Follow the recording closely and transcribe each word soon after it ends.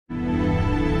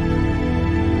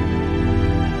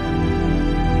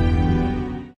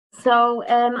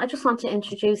I just want to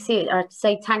introduce you, or to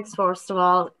say thanks first of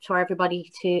all to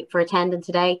everybody for attending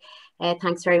today.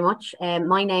 Thanks very much.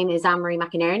 My name is Mary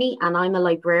McInerney and I'm a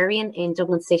librarian in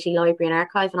Dublin City Library and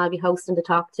Archive, and I'll be hosting the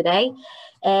talk today.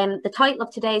 The title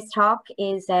of today's talk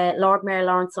is Lord Mayor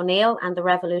Laurence O'Neill and the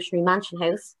Revolutionary Mansion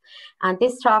House. And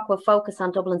this talk will focus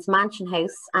on Dublin's Mansion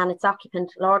House and its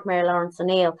occupant, Lord Mayor Laurence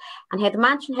O'Neill, and how the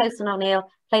Mansion House in O'Neill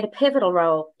played a pivotal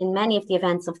role in many of the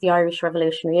events of the Irish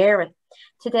Revolutionary era.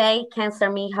 Today,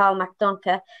 Cllr Michael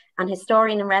MacDonncha and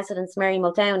historian in residence Mary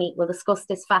Muldowney will discuss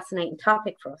this fascinating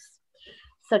topic for us.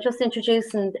 So just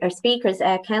introducing our speakers,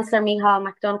 Cllr Michael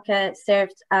MacDonncha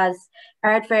served as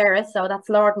Ardmhaire, so that's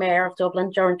Lord Mayor of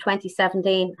Dublin during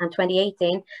 2017 and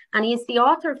 2018, and he is the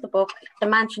author of the book, The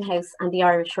Mansion House and the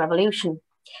Irish Revolution.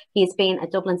 He has been a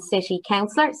Dublin City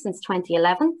Councillor since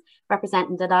 2011,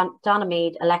 representing the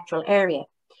Donaghmede electoral area.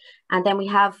 And then we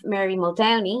have Mary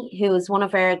Muldowney, who is one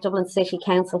of our Dublin City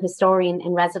Council historian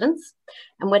in residence,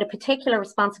 and with a particular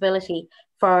responsibility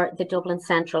for the Dublin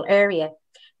Central area.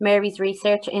 Mary's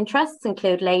research interests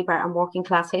include labour and working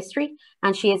class history,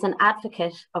 and she is an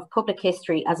advocate of public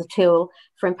history as a tool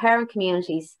for empowering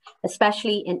communities,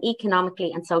 especially in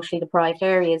economically and socially deprived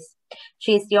areas.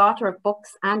 She is the author of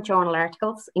books and journal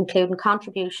articles, including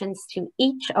contributions to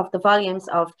each of the volumes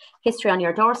of History on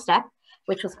Your Doorstep,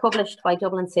 which was published by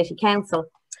Dublin City Council.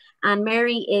 And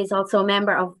Mary is also a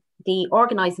member of the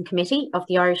organising committee of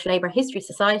the Irish Labour History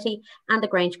Society and the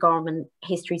Grange Gorman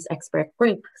Histories Expert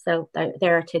Group. So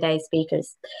there are today's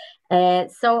speakers.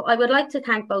 So I would like to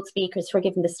thank both speakers for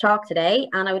giving this talk today.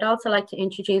 And I would also like to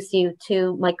introduce you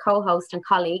to my co-host and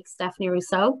colleague, Stephanie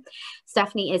Rousseau.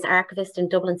 Stephanie is archivist in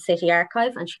Dublin City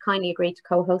Archive, and she kindly agreed to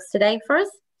co-host today for us.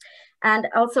 And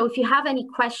also, if you have any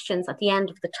questions at the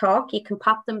end of the talk, you can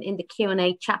pop them in the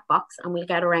Q&A chat box and we'll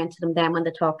get around to them then when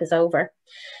the talk is over.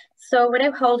 So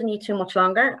without holding you too much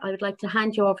longer, I would like to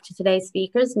hand you over to today's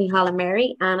speakers, Micheál and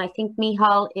Mary, and I think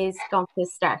Micheál is going to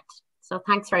start. So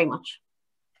thanks very much.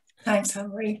 Thanks,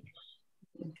 Henry.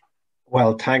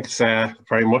 Well, thanks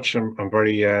very much. I'm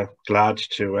very glad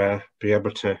to be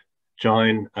able to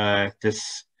join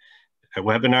this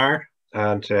webinar,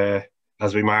 and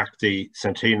as we mark the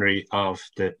centenary of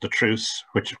the Truce,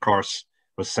 which of course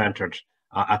was centred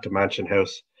at the Mansion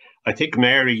House. I think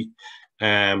Mary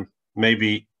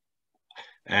maybe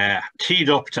teed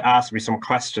up to ask me some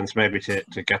questions, maybe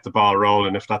to get the ball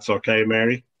rolling, if that's okay,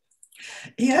 Mary.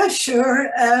 Yeah, sure.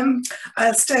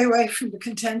 I'll stay away from the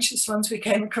contentious ones we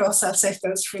came across. I'll save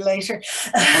those for later.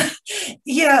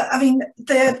 Yeah, I mean,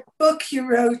 the book you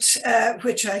wrote,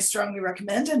 which I strongly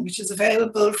recommend and which is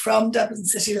available from Dublin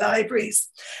City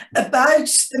Libraries, about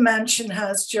the Mansion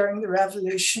House during the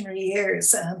revolutionary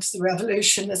years. And the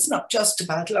revolution is not just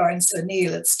about Laurence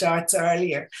O'Neill, it starts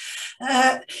earlier.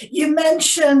 You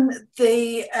mentioned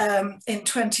the in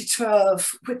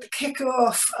 2012 with the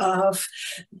kickoff of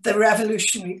the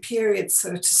revolutionary period,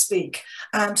 so to speak,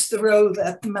 and the role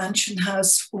that the Mansion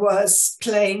House was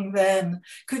playing then.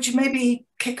 Could you maybe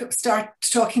start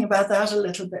talking about that a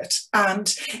little bit,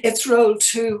 and its role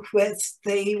too with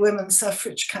the women's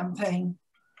suffrage campaign?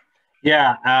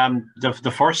 Yeah,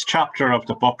 the first chapter of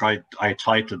the book I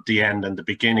titled The End and the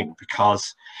Beginning,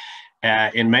 because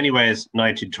in many ways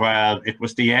 1912, it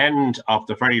was the end of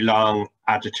the very long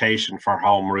agitation for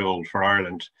home rule for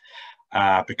Ireland.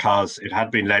 Because it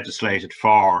had been legislated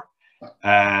for.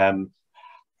 And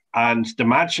the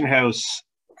Mansion House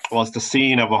was the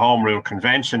scene of a Home Rule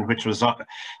Convention, which was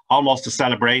almost a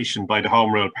celebration by the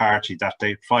Home Rule Party that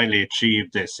they finally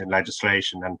achieved this in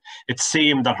legislation. And it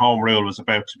seemed that Home Rule was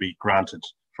about to be granted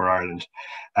for Ireland.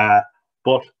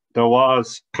 But there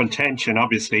was contention,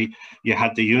 obviously. You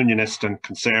had the Unionist and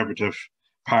Conservative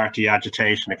Party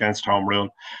agitation against Home Rule.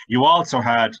 You also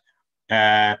had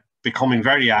becoming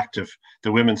very active,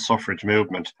 the women's suffrage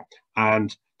movement.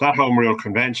 And that Home Rule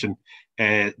Convention,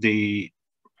 the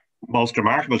most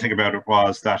remarkable thing about it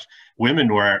was that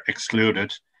women were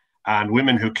excluded, and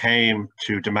women who came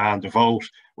to demand the vote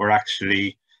were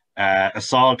actually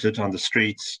assaulted on the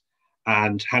streets.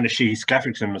 And Hannah Sheehy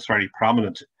Skeffington was very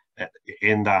prominent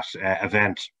in that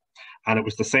event. And it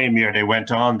was the same year they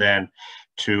went on then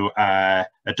to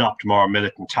adopt more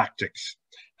militant tactics.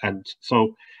 And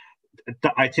so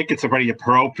I think it's a very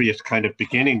appropriate kind of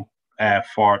beginning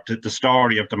for the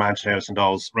story of the Mansion House in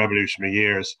those revolutionary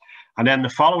years. And then the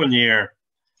following year,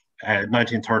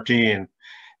 1913,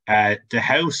 the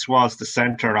House was the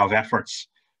centre of efforts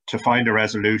to find a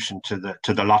resolution to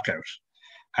the lockout.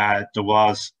 There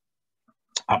was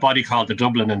a body called the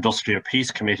Dublin Industrial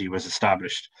Peace Committee was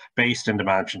established, based in the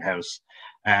Mansion House,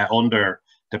 under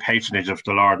the patronage of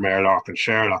the Lord Mayor Laurence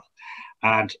O'Neill.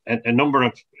 And a number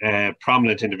of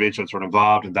prominent individuals were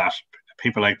involved in that.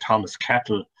 People like Thomas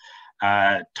Kettle,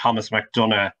 Thomas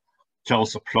MacDonncha,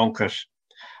 Joseph Plunkett.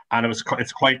 And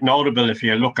it's quite notable if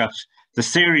you look at the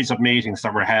series of meetings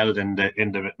that were held in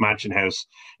the Mansion House,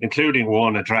 including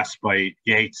one addressed by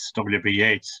Yeats, W.B.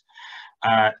 Yeats.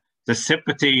 The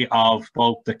sympathy of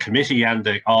both the committee and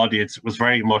the audience was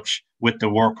very much with the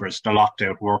workers, the locked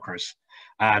out workers.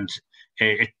 And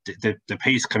the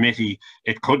peace committee,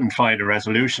 it couldn't find a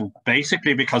resolution,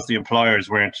 basically because the employers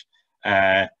weren't,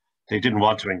 they didn't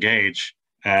want to engage.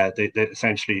 They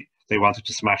essentially, they wanted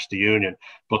to smash the union.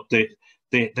 But the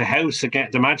house, again,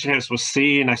 the Mansion House was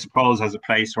seen, I suppose, as a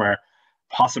place where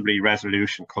possibly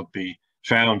resolution could be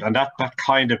found, and that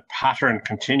kind of pattern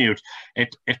continued.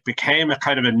 It became a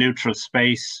kind of a neutral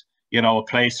space, you know, a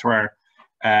place where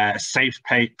a safe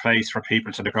place for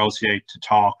people to negotiate, to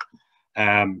talk,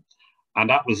 and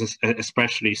that was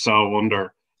especially so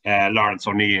under Laurence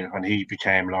O'Neill when he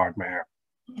became Lord Mayor.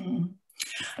 Mm.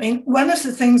 I mean, one of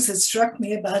the things that struck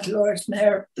me about Lord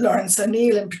Mayor Laurence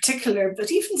O'Neill in particular,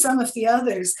 but even some of the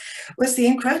others, was the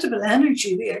incredible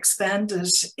energy they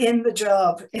expended in the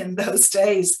job in those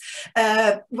days.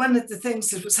 One of the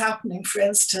things that was happening, for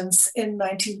instance, in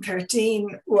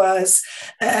 1913 was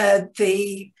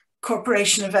the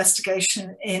corporation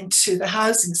investigation into the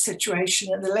housing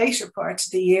situation in the later part of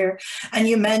the year. And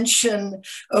you mentioned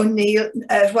O'Neill,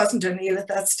 it wasn't O'Neill at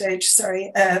that stage,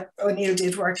 sorry, O'Neill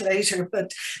did work later,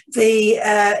 but the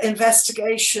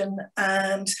investigation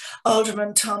and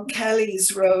Alderman Tom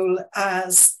Kelly's role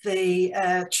as the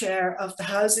chair of the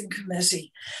housing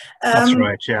committee. That's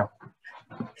right, yeah.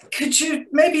 Could you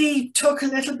maybe talk a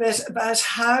little bit about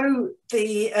how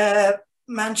the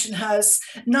Mansion House,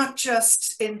 not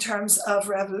just in terms of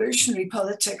revolutionary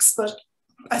politics, but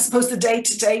I suppose the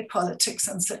day-to-day politics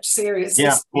on such serious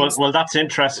issues? Well, that's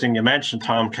interesting. You mentioned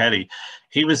Tom Kelly.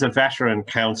 He was a veteran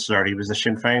councillor. He was a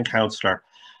Sinn Féin councillor,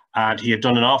 and he had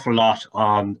done an awful lot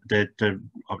on the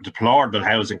deplorable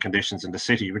housing conditions in the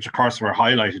city, which of course were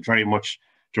highlighted very much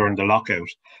during the lockout.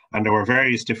 And there were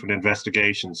various different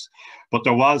investigations, but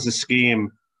there was a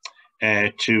scheme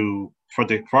for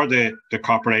the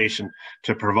corporation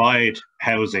to provide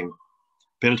housing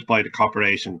built by the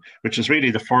corporation, which is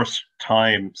really the first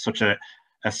time such a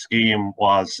scheme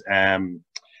was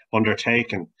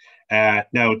undertaken.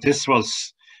 Now this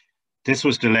was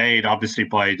delayed obviously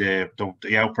by the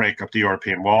outbreak of the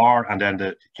European War, and then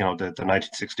the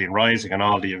 1916 Rising and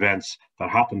all the events that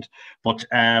happened. But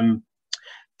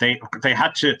they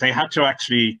had to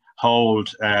actually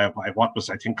hold what was,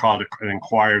 I think, called an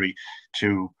inquiry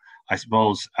to, I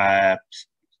suppose,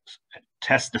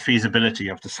 test the feasibility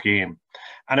of the scheme.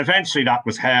 And eventually that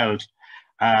was held.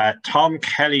 Tom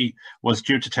Kelly was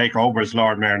due to take over as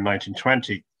Lord Mayor in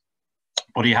 1920,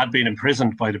 but he had been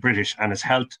imprisoned by the British and his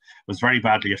health was very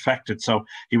badly affected. So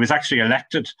he was actually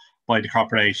elected by the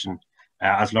corporation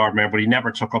as Lord Mayor, but he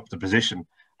never took up the position,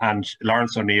 and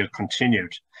Laurence O'Neill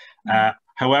continued.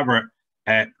 However,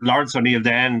 Laurence O'Neill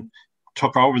then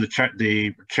took over the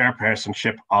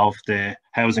chairpersonship of the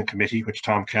Housing Committee, which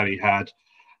Tom Kelly had.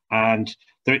 And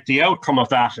the outcome of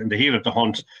that in the heel of the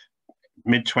hunt,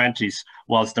 mid-20s,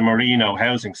 was the Marino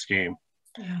housing scheme,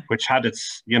 which had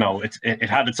its, it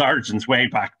had its origins way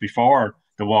back before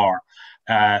the war.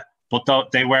 But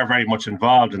they were very much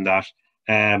involved in that.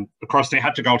 Of course, they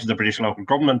had to go to the British Local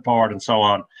Government Board and so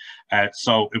on.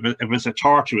 So it was a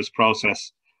tortuous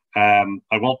process. I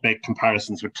won't make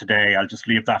comparisons with today. I'll just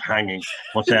leave that hanging.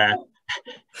 But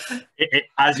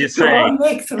as you say,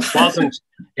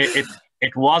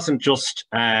 it wasn't just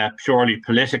purely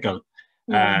political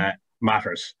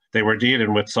matters. They were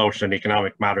dealing with social and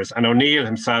economic matters. And O'Neill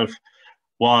himself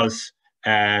was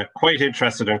quite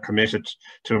interested and committed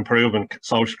to improving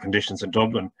social conditions in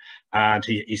Dublin. And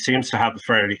he seems to have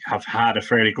had a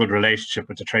fairly good relationship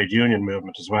with the trade union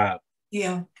movement as well.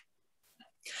 Yeah.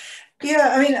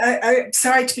 Yeah, I mean, I'm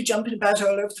sorry to be jumping about all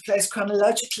over the place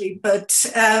chronologically, but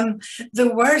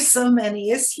there were so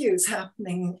many issues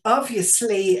happening.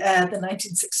 Obviously, the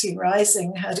 1916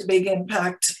 Rising had a big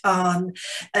impact on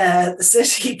the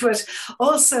city, but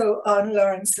also on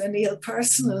Laurence O'Neill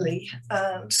personally.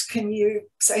 And can you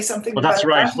say something about that? That's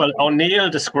right. Well,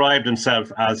 O'Neill described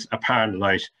himself as a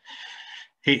Parnellite.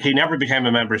 He never became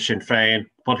a member of Sinn Féin,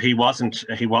 but he wasn't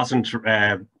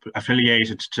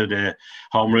affiliated to the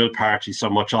Home Rule Party so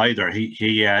much either.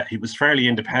 He was fairly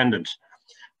independent,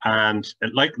 and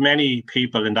like many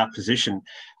people in that position,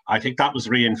 I think that was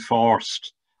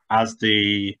reinforced as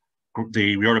the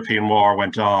European War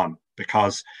went on,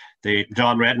 because the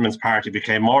John Redmond's party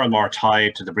became more and more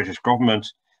tied to the British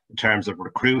government in terms of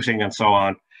recruiting and so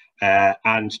on.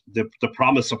 and the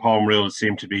promise of home rule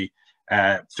seemed to be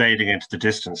fading into the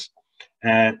distance.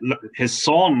 His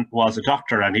son was a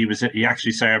doctor, and he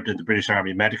actually served in the British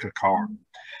Army Medical Corps.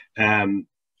 Now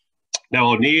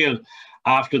O'Neill,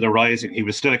 after the Rising, he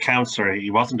was still a councillor. He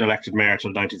wasn't elected mayor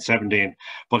until 1917,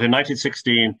 but in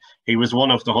 1916 he was one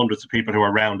of the hundreds of people who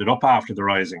were rounded up after the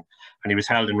Rising, and he was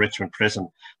held in Richmond prison.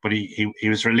 But he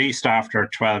was released after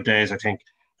 12 days, I think,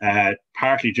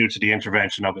 partly due to the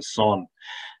intervention of his son.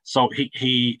 So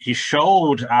he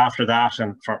showed after that,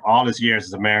 and for all his years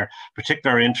as a mayor,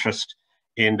 particular interest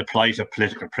in the plight of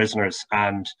political prisoners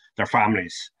and their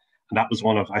families. And that was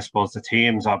one of, I suppose, the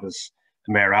themes of his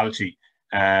mayoralty.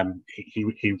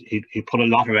 He put a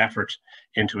lot of effort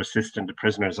into assisting the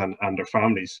prisoners and their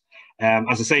families.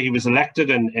 As I say, he was elected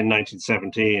in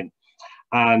 1917,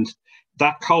 and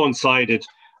that coincided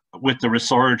with the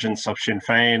resurgence of Sinn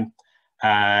Féin,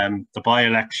 the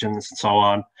by-elections and so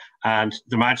on. And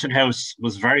the Mansion House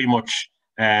was very much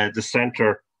the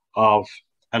centre of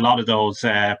a lot of those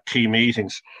key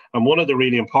meetings. And one of the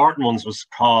really important ones was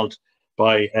called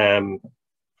by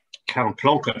Count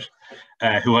Plunkett,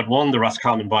 who had won the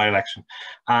Roscommon by-election.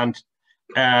 And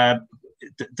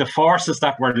the forces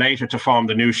that were later to form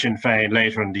the new Sinn Féin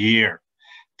later in the year,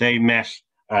 they met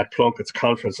at Plunkett's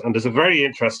conference. And there's a very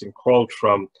interesting quote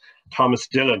from Thomas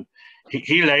Dillon.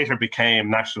 He later became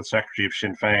National Secretary of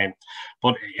Sinn Féin.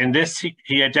 But in this,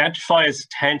 he identifies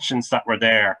tensions that were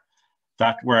there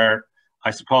that were,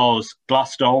 I suppose,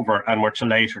 glossed over and were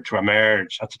later to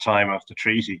emerge at the time of the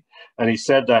treaty. And he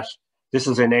said that, this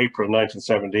is in April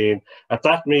 1917, at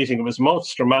that meeting it was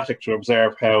most dramatic to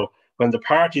observe how, when the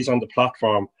parties on the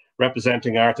platform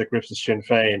representing Arctic Grips' Sinn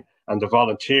Féin and the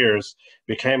volunteers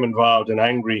became involved in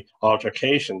angry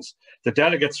altercations, the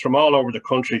delegates from all over the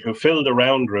country who filled the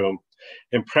round room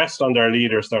impressed on their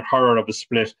leaders their horror of a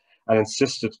split and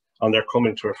insisted on their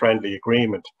coming to a friendly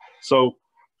agreement. So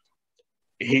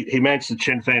he mentioned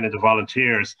Sinn Féin and the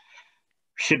volunteers.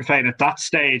 Sinn Féin at that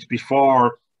stage,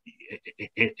 before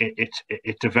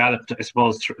it developed, I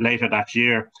suppose, later that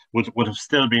year, would have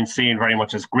still been seen very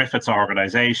much as Griffith's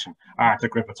organisation, Arthur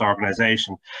Griffith's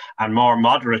organisation, and more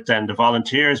moderate than the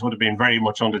volunteers would have been very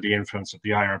much under the influence of the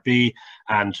IRB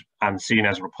and seen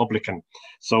as Republican.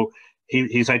 So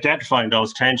he's identifying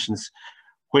those tensions,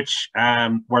 which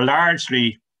were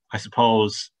largely, I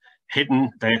suppose,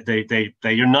 hidden. They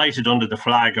united under the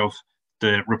flag of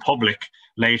the Republic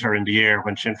later in the year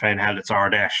when Sinn Féin held its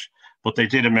Ard Fheis, but they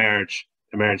did emerge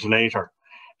later.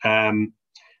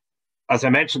 As I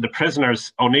mentioned, the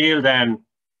prisoners, O'Neill then,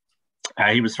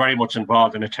 he was very much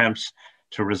involved in attempts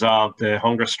to resolve the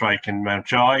hunger strike in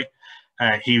Mountjoy.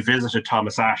 He visited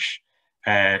Thomas Ashe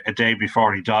a day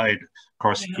before he died. Of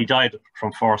course, he died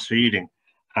from force feeding,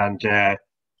 and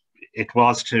it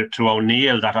was to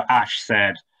O'Neill that Ashe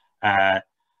said, I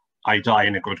die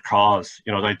in a good cause.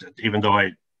 You know, even though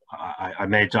I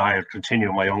may die, I'll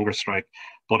continue my hunger strike.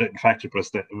 But in fact, it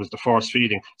was the force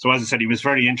feeding. So as I said, he was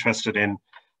very interested in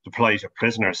the plight of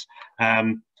prisoners.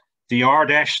 The Ard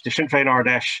Fheis, the Sinn Féin Ard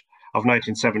Fheis of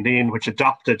 1917, which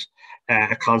adopted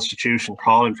a constitution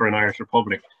calling for an Irish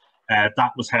Republic,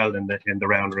 that was held in the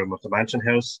round room of the Mansion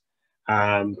House.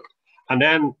 And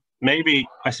then maybe,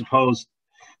 I suppose,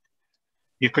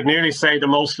 you could nearly say the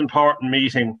most important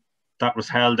meeting that was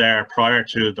held there prior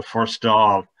to the first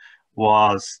Dáil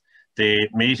was the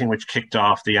meeting which kicked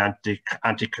off the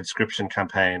anti-conscription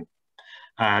campaign.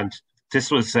 And this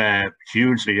was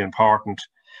hugely important.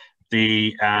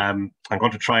 I'm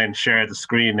going to try and share the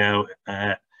screen now,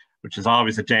 which is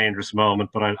always a dangerous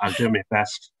moment, but I'll do my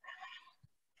best.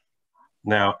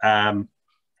 Now,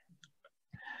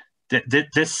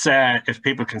 this, if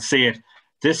people can see it,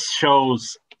 this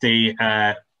shows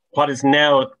the what is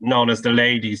now known as the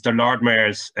Lord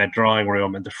Mayor's drawing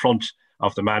room in the front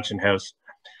of the Mansion House.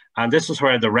 And this is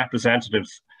where the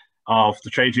representatives of the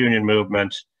trade union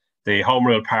movement, the Home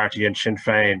Rule Party and Sinn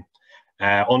Féin,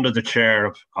 under the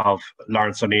chair of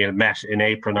Laurence O'Neill, met in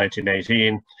April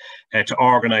 1918 to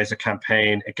organise a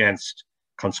campaign against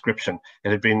conscription.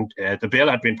 It had been the bill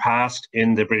had been passed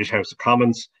in the British House of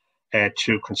Commons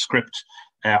to conscript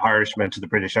Irishmen to the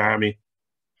British Army,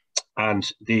 and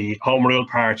the Home Rule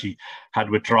Party had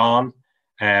withdrawn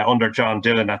under John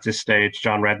Dillon. At this stage,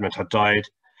 John Redmond had died.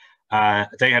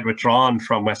 They had withdrawn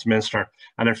from Westminster,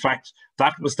 and in fact,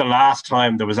 that was the last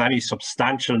time there was any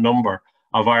substantial number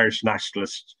of Irish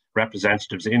nationalist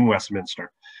representatives in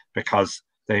Westminster, because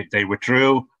they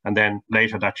withdrew, and then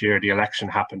later that year the election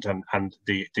happened, and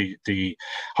the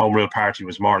Home Rule Party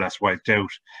was more or less wiped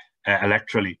out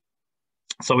electorally.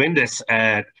 So in this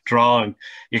drawing,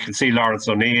 you can see Laurence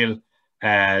O'Neill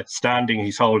standing.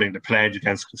 He's holding the pledge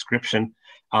against conscription.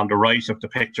 On the right of the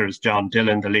picture is John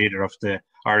Dillon, the leader of the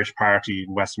Irish Party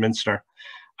in Westminster.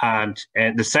 And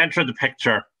in the centre of the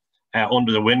picture,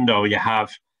 under the window, you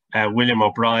have William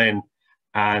O'Brien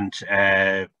and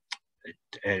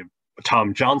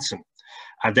Tom Johnson.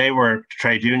 And they were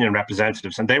trade union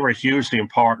representatives, and they were hugely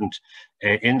important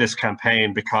in this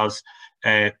campaign because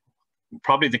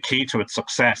probably the key to its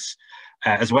success,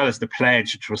 as well as the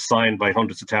pledge, which was signed by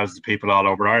hundreds of thousands of people all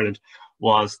over Ireland,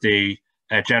 was the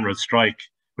general strike,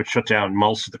 which shut down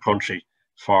most of the country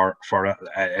for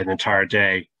an entire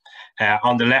day.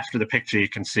 On the left of the picture, you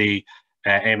can see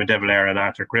Eamon de Valera and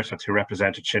Arthur Griffith, who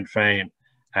represented Sinn Féin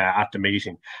at the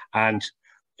meeting. And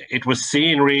it was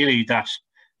seen really that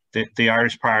the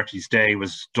Irish Party's day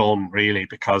was done, really,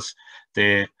 because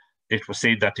it was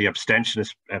seen that the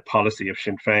abstentionist policy of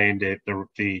Sinn Féin,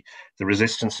 the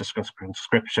resistance to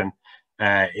conscription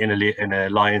in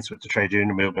alliance with the trade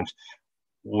union movement,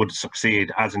 would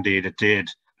succeed, as indeed it did,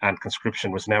 and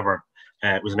conscription was never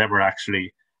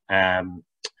actually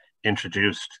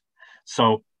introduced.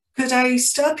 So, could I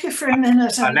stop you for a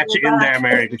minute? I'll let you in there,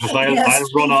 Mary, because I'll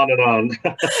run on and on.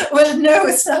 Well, no,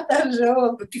 it's not that at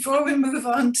all. But before we move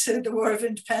on to the War of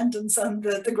Independence and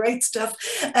the great stuff,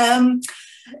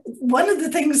 one of the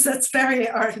things that's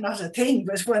or not a thing,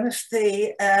 but one of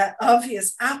the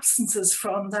obvious absences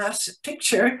from that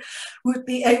picture would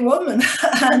be a woman.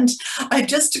 And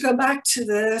just to go back to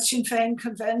the Sinn Féin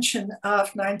Convention of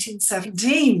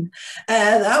 1917,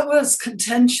 that was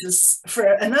contentious for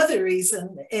another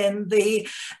reason, in the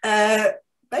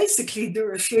basically the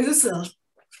refusal.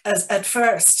 As at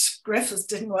first, Griffiths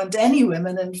didn't want any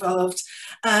women involved,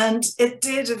 and it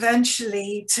did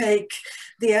eventually take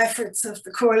the efforts of the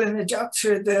Cllr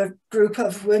Michael, the group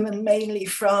of women mainly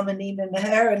from Anina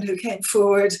Naharan, who came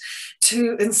forward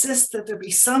to insist that there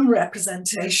be some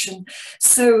representation.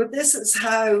 So this is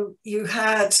how you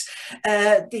had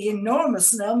the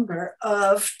enormous number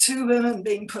of 2 women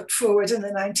being put forward in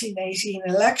the 1918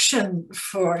 election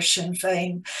for Sinn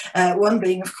Féin, one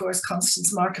being, of course,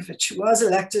 Constance Markievicz, who was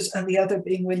elected, and the other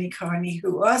being Winnie Carney,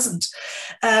 who wasn't.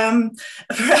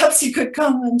 Perhaps you could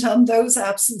comment on those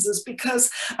absences,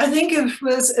 because I think it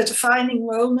was a defining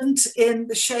moment in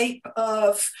the shape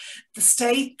of the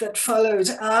state that followed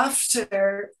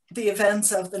after the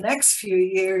events of the next few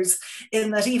years,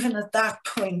 in that even at that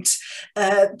point,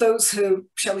 those who,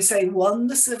 shall we say, won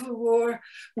the Civil War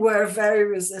were very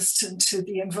resistant to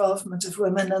the involvement of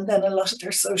women, and then a lot of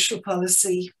their social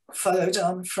policy followed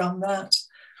on from that.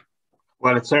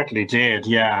 Well, it certainly did,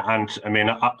 yeah. And I mean,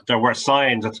 there were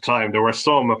signs at the time. There were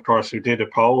some, of course, who did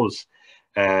oppose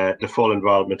the full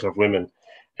involvement of women.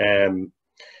 The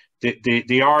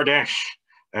Ardèche,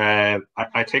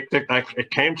 I think that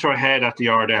it came to a head at the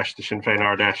Ardèche, the Sinn Féin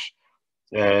Ardèche,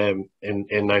 in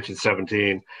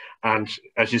 1917. And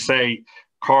as you say,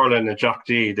 Corlin and Jock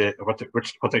D,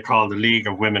 what they call the League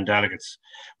of Women Delegates,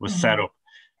 was set up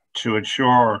to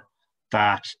ensure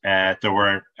that there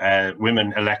were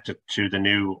women elected to the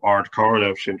new Ard Comhairle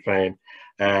of Sinn Féin.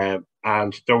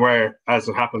 And there were, as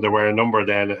it happened, there were a number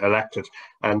then elected,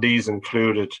 and these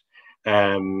included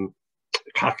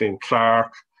Kathleen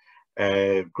Clark,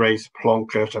 Grace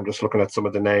Plunkett, I'm just looking at some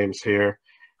of the names here,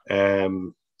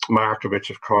 Markievicz,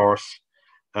 of course.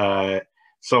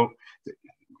 So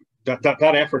that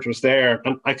effort was there,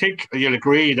 and I think you'll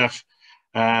agree that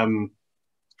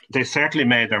they certainly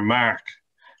made their mark,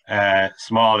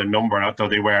 small in number, although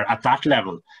they were at that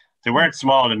level. They weren't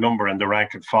small in number in the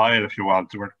rank and file, if you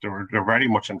want. They were very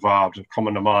much involved, and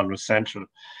Coming them on was central,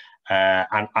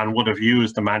 and would have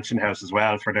used the Mansion House as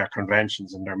well for their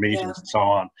conventions and their meetings and so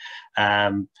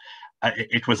on.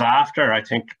 It was after, I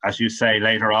think, as you say,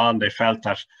 later on, they felt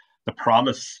that the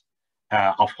promise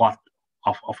of what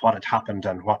had happened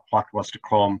and what was to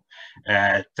come,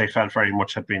 they felt very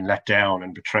much had been let down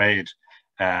and betrayed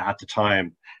at the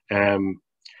time. And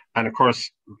of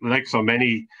course, like so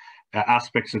many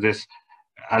aspects of this,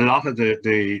 a lot of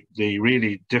the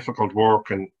really difficult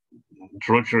work and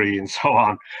drudgery and so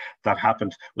on that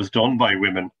happened was done by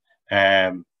women,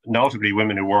 notably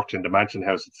women who worked in the Mansion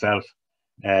House itself.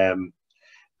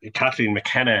 Kathleen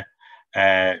McKenna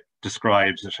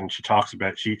describes it, and she talks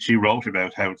about, she wrote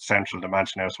about how central the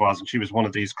Mansion House was, and she was one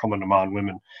of these Coming them on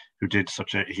women who did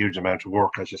such a huge amount of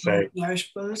work, as you say. The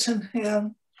Irish Bulletin, yeah.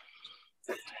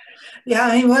 Yeah,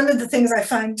 I mean, one of the things I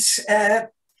find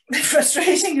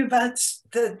frustrating about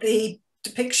the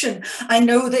depiction, I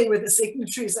know they were the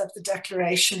signatories of the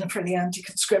declaration for the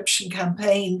anti-conscription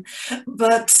campaign,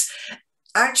 but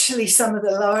actually some of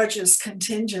the largest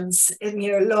contingents in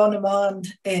your Lornaman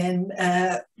in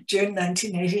June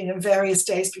 1918 and various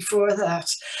days before that.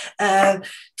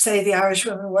 Say the Irish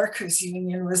Women Workers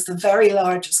Union was the very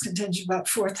largest contingent, about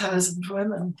 4,000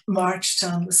 women marched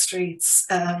on the streets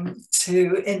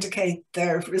to indicate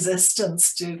their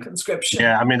resistance to conscription.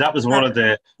 Yeah, I mean, that was one of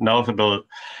the notable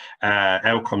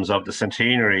outcomes of the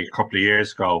centenary a couple of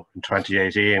years ago in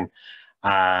 2018.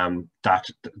 That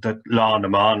law on the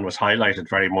man was highlighted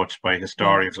very much by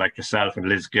historians like yourself and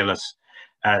Liz Gillis,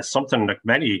 something that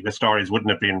many historians wouldn't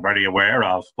have been very aware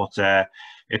of, but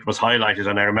it was highlighted.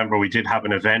 And I remember we did have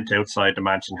an event outside the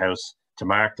Mansion House to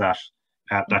mark that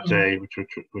that day,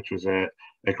 which was a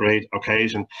great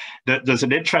occasion. There's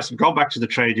an interest, going back to the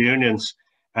trade unions,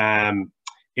 in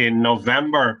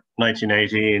November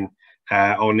 1918,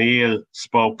 O'Neill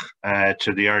spoke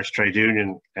to the Irish Trade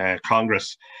Union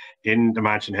Congress in the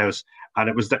Mansion House, and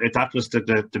it was that was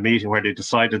the meeting where they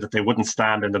decided that they wouldn't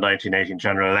stand in the 1918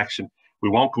 general election. We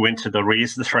won't go into the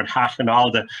reasons for that and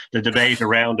all the debate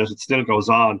around it. It still goes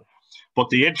on.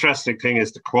 But the interesting thing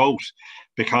is the quote,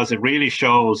 because it really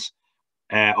shows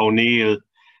O'Neill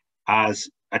as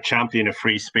a champion of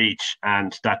free speech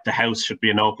and that the House should be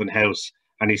an open House.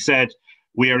 And he said,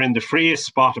 "We are in the freest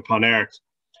spot upon earth,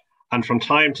 and from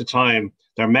time to time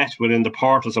there met within the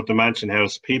portals of the Mansion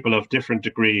House people of different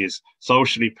degrees,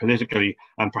 socially, politically,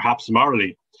 and perhaps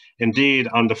morally. Indeed,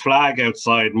 on the flag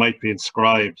outside might be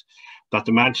inscribed that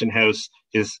the Mansion House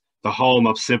is the home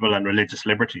of civil and religious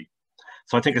liberty."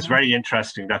 So I think it's very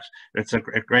interesting that it's a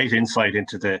great insight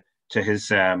into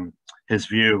his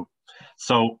view.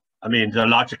 So, I mean, the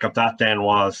logic of that then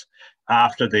was,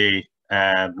 after the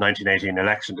 1918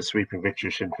 election, the sweeping victory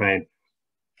of Sinn Féin,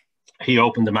 he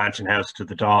opened the Mansion House to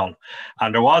the Dáil,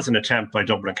 and there was an attempt by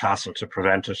Dublin Castle to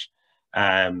prevent it.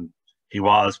 He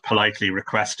was politely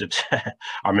requested,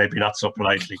 or maybe not so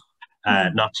politely,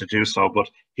 not to do so, but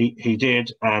he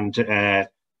did. And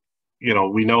you know,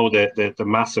 we know the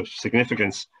massive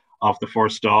significance of the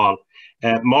first Dáil.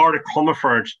 Máire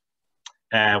Comerford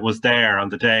was there on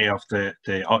the day of the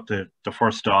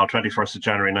first Dáil, 21st of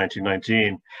January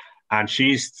 1919, and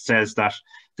she says that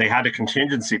they had a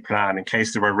contingency plan in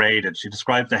case they were raided. She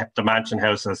described the Mansion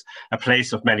House as a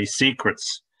place of many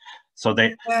secrets. So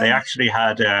they actually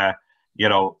had you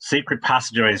know, secret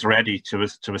passageways ready to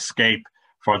escape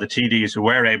for the TDs who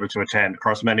were able to attend. Of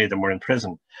course, many of them were in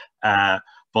prison,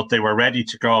 but they were ready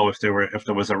to go if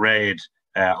there was a raid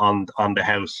on the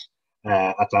house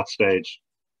at that stage.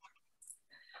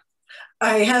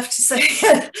 I have to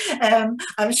say,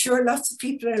 I'm sure lots of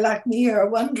people like me are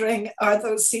wondering, are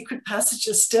those secret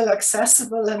passages still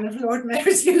accessible, and if Lord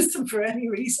Mayor's used them for any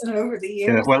reason over the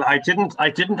years? Yeah, well, I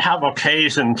didn't have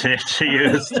occasion to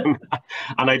use them,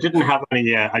 and I didn't have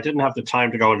the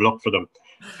time to go and look for them.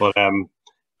 But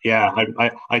yeah,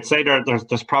 I'd say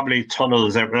there's probably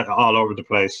tunnels all over the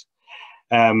place.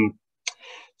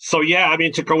 So yeah, I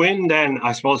mean, to go in then,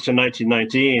 I suppose, to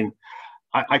 1919.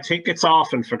 I think it's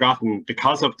often forgotten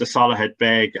because of the Salahead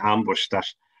Beg ambush that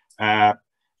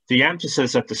the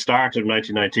emphasis at the start of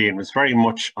 1919 was very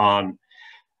much on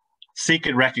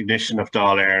seeking recognition of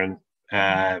Dáil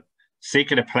Éireann,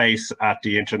 seeking a place at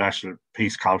the International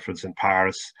Peace Conference in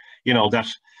Paris. You know, that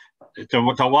there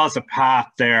was a path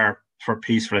there for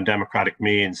peaceful and democratic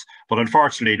means, but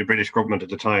unfortunately the British government at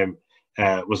the time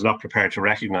was not prepared to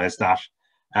recognise that.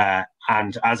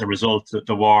 And as a result,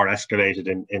 the war escalated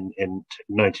in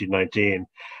 1919.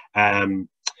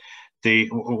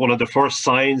 One of the first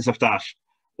signs of that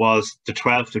was the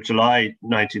 12th of July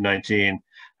 1919.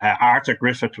 Arthur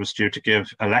Griffith was due to give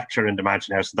a lecture in the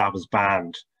Mansion House, and that was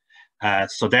banned.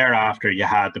 So thereafter, you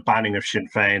had the banning of Sinn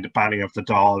Féin, the banning of the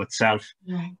Dáil itself,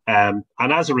 and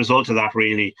as a result of that,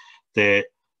 really, the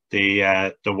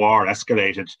war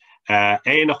escalated.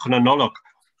 Éanach na Nulloch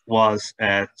was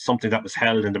something that was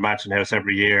held in the Mansion House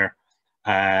every year,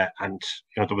 and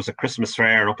you know, there was a Christmas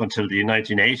fair up until the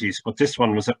 1980s, but this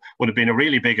one would have been a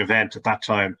really big event at that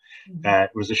time.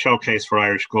 It was a showcase for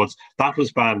Irish goods. That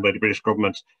was banned by the British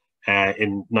government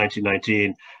in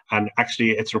 1919, and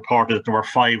actually it's reported that there were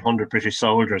 500 British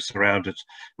soldiers surrounded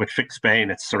with fixed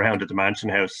bayonets surrounded the Mansion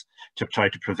House to try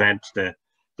to prevent the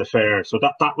fair. So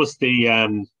that was the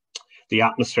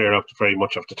atmosphere of very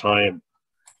much of the time.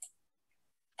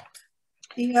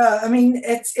 Yeah, I mean,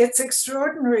 it's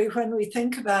extraordinary when we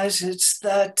think about it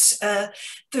that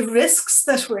the risks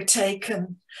that were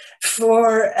taken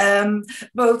for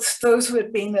both those who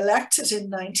had been elected in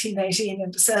 1918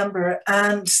 in December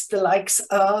and the likes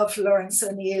of Laurence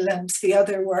O'Neill and the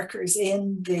other workers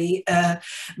in the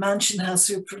Mansion House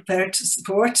who were prepared to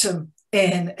support him.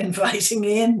 in inviting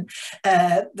in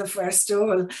the first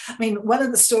Dáil. I mean, one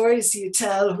of the stories you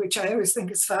tell, which I always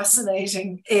think is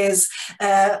fascinating, is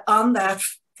on that,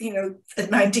 you know, the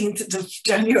 19th of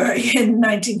January in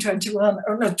 1921,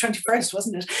 or no, 21st,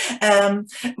 wasn't it?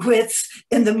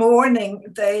 In the morning,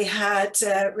 they had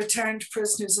returned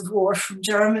prisoners of war from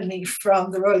Germany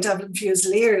from the Royal Dublin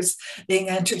Fusiliers being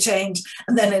entertained.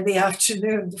 And then in the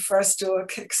afternoon, the first Dáil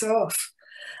kicks off.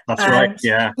 That's right,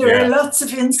 yeah. There are lots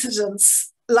of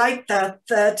incidents like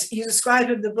that you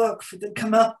describe in the book that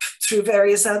come up through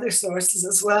various other sources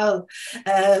as well,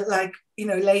 like, you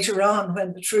know, later on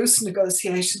when the truce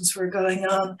negotiations were going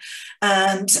on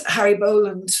and Harry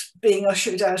Boland being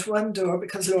ushered out one door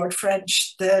because Lord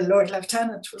French, the Lord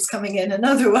Lieutenant, was coming in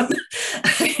another one.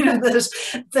 You know,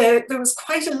 there was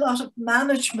quite a lot of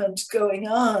management going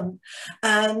on,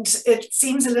 and it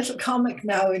seems a little comic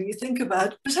now when you think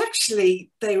about it, but actually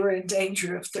they were in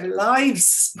danger of their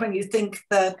lives when you think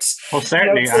that, well,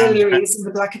 certainly, the auxiliaries and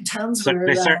the Black and Tans were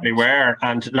they around. certainly were,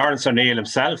 and Laurence O'Neill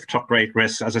himself took great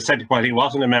risks. As I said, while he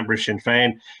wasn't a member of Sinn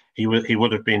Féin, he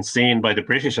would have been seen by the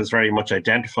British as very much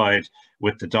identified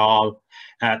with the Dáil.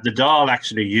 The Dáil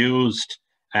actually used,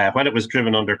 when it was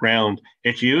driven underground,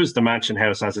 it used the Mansion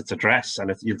House as its address,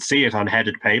 and you'd see it on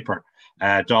headed paper,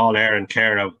 Dáil Air and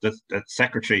care of the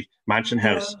Secretary, Mansion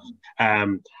House. Yeah.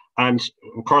 And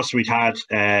of course, we'd had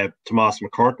Tomás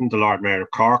McCurtain, the Lord Mayor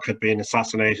of Cork, had been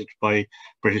assassinated by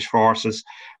British forces.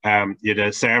 You had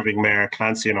a serving mayor,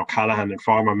 Clancy and O'Callaghan, and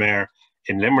former mayor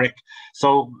in Limerick.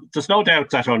 So there's no doubt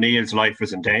that O'Neill's life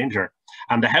was in danger.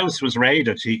 And the house was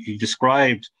raided. He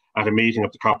described at a meeting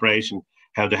of the corporation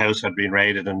how the house had been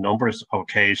raided on numerous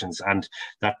occasions, and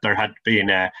that there had been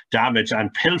damage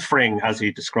and pilfering, as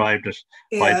he described it,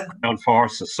 by the Crown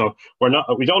forces. So we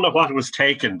don't know what was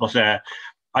taken, but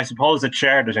I suppose it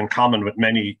shared it in common with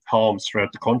many homes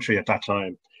throughout the country at that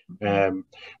time.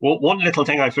 Well, one little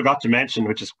thing I forgot to mention,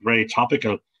 which is very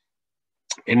topical,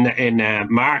 in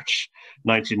March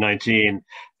 1919,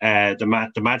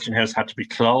 the Mansion House had to be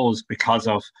closed because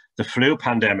of the flu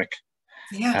pandemic.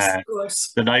 Yes, of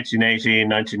course. The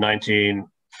 1918-1919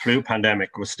 flu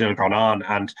pandemic was still going on,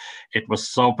 and it was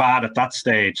so bad at that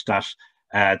stage that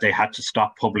they had to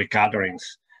stop public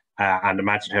gatherings, and the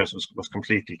Mansion House was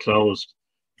completely closed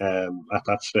at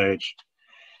that stage.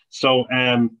 So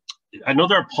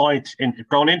another point,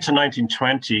 going into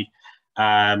 1920,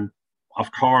 of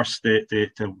course,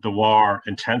 the war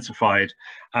intensified,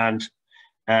 and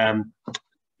the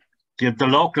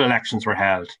local elections were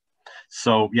held.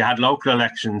 So you had local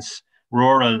elections,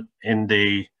 rural in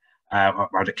the,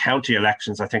 or the county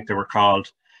elections, I think they were called,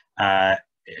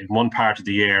 in one part of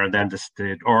the year, and then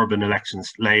the urban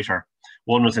elections later.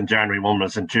 One was in January, one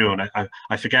was in June.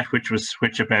 I forget which was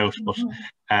which about, but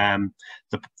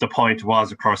the point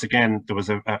was, of course, again, there was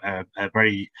a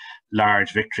very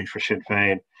large victory for Sinn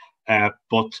Féin.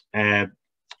 But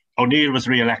O'Neill was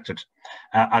re-elected.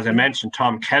 As I mentioned,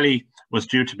 Tom Kelly was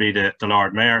due to be the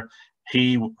Lord Mayor.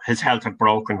 His health had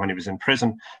broken when he was in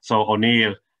prison, so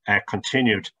O'Neill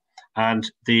continued,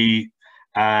 and the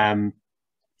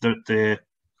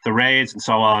raids and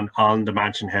so on the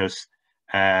Mansion House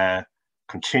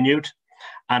continued.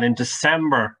 And in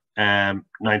December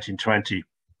 1920,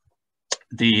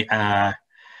 I'll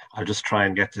just try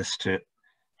and get this to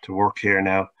work here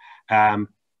now.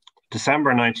 December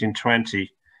 1920,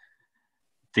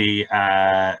 the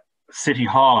City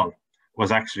Hall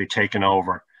was actually taken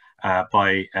over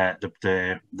by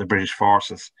the British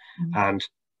forces, and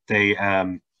they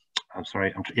I'm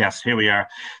sorry, yes, here we are.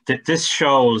 This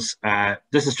shows,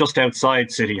 this is just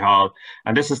outside City Hall,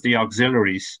 and this is the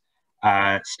auxiliaries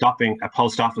stopping a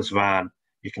post office van.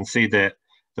 You can see the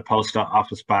post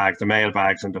office bags, the mail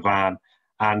bags in the van,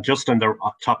 and just in the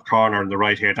top corner on the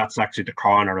right here, that's actually the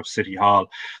corner of City Hall.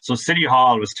 So City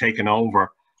Hall was taken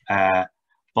over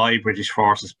by British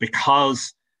forces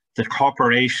because the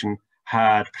corporation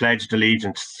had pledged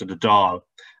allegiance to the Dáil,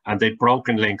 and they'd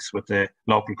broken links with the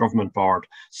local government board.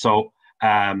 So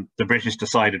the British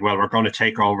decided, well, we're going to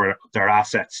take over their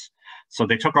assets. So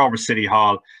they took over City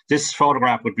Hall. This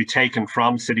photograph would be taken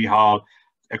from City Hall.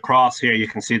 Across here, you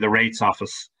can see the rates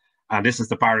office, and this is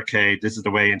the barricade. This is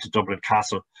the way into Dublin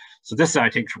Castle. So this, I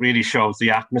think, really shows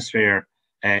the atmosphere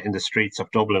in the streets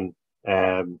of Dublin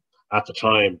at the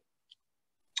time.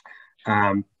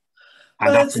 And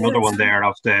well, that's another one there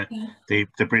of the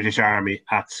British Army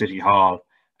at City Hall,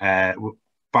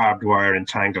 barbed wire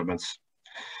entanglements.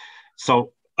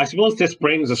 So I suppose this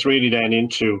brings us really then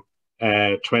into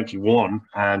 21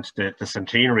 and the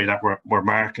centenary that we're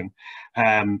marking.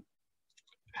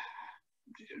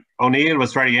 O'Neill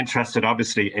was very interested,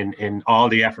 obviously, in all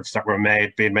the efforts that were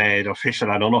being made,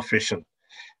 official and unofficial,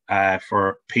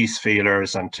 for peace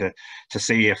feelers and to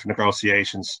see if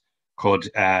negotiations could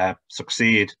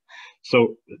succeed.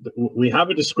 So we have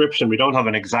a description. We don't have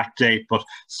an exact date, but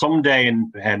someday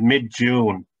in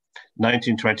mid-June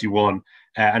 1921,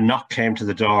 a knock came to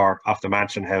the door of the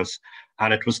Mansion House,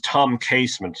 and it was Tom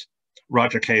Casement,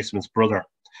 Roger Casement's brother.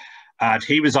 And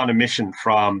he was on a mission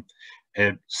from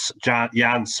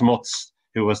Jan Smuts,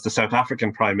 who was the South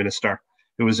African Prime Minister,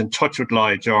 who was in touch with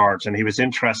Lloyd George, and he was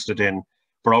interested in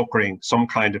brokering some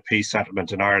kind of peace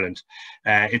settlement in Ireland.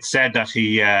 It's said that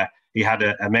he had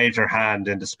a major hand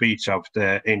in the speech of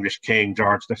the English King,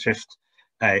 George V,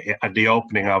 at the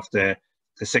opening of the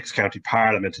Six County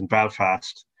Parliament in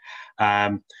Belfast.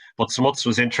 But Smuts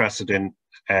was interested in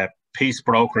peace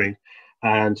brokering,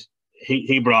 and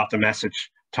he brought the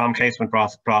message. Tom Casement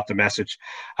brought the message,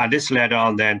 and this led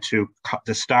on then to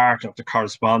the start of the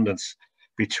correspondence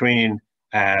between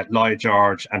Lloyd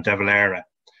George and De Valera,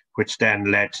 which then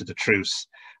led to the truce.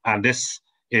 And this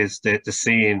is the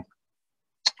scene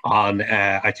on,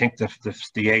 I think, the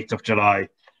 8th of July,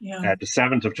 the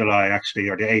 7th of July, actually,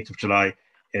 or the 8th of July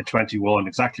in 21,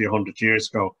 exactly 100 years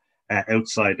ago,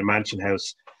 outside the Mansion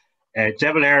House. De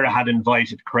Valera had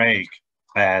invited Craig,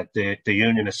 the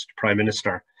Unionist Prime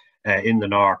Minister in the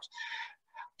North,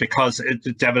 because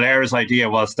De Valera's idea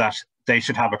was that they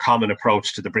should have a common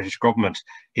approach to the British government.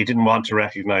 He didn't want to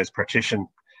recognise partition.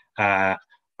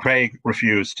 Craig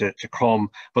refused to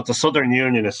come, but the Southern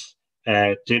Unionists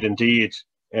did indeed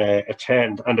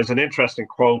attend. And there's an interesting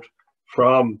quote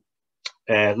from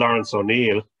Laurence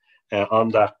O'Neill on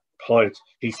that point.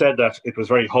 He said that it was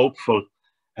very hopeful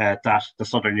that the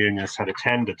Southern Unionists had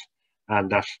attended, and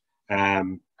that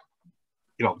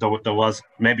there was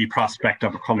maybe prospect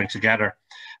of it coming together.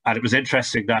 And it was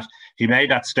interesting that he made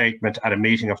that statement at a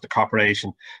meeting of the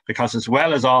corporation, because as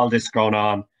well as all this going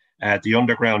on, the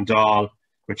underground Dáil,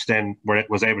 which then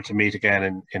was able to meet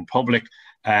again in public,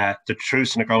 the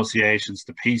truce negotiations,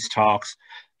 the peace talks,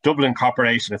 Dublin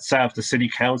Corporation itself, the City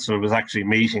Council was actually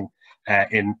meeting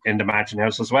in the Mansion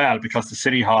House as well, because the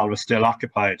City Hall was still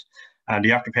occupied. And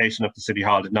the occupation of the City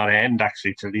Hall did not end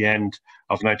actually till the end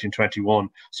of 1921.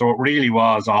 So it really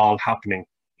was all happening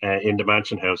in the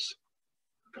Mansion House.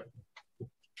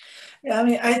 Yeah, I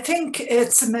mean, I think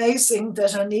it's amazing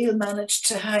that O'Neill managed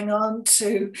to hang on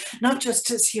to not just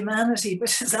his humanity,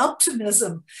 but his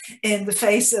optimism in the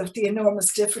face of the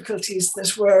enormous difficulties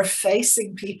that were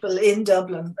facing people in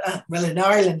Dublin, well, in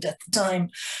Ireland at the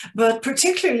time, but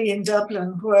particularly in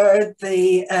Dublin, where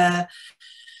the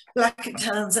Black and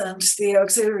Tans and the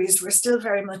auxiliaries were still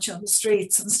very much on the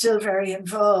streets and still very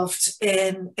involved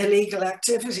in illegal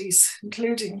activities,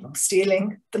 including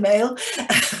stealing the mail,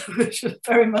 which was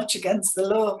very much against the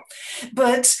law.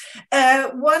 But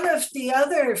one of the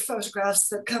other photographs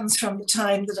that comes from the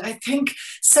time that I think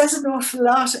says an awful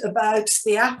lot about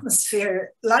the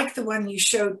atmosphere, like the one you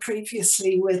showed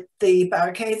previously with the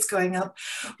barricades going up,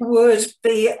 would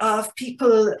be of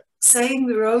people saying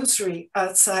the rosary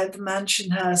outside the Mansion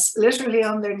House, literally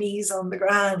on their knees on the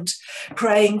ground,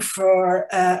 praying for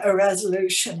a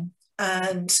resolution,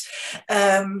 and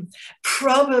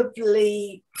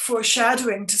probably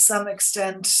foreshadowing to some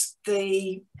extent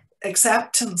the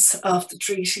acceptance of the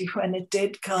treaty when it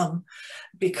did come,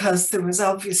 because there was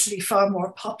obviously far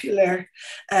more popular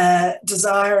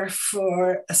desire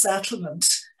for a settlement,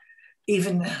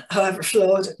 even however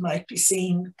flawed it might be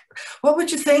seen. What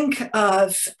would you think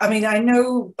of, I mean, I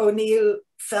know O'Neill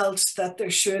felt that there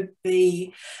should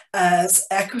be as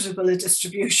equitable a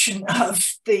distribution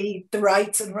of the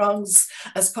rights and wrongs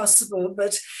as possible,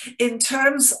 but in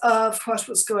terms of what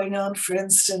was going on, for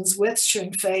instance, with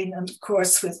Sinn Féin and of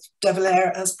course with De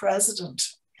Valera as president?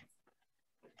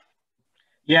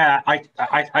 Yeah,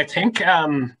 I think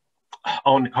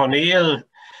O'Neill,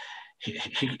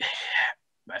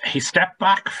 he stepped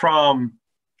back from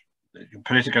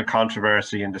political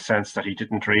controversy in the sense that he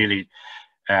didn't really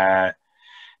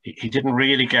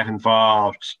get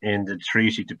involved in the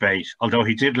treaty debate, although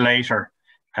he did later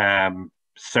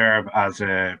serve as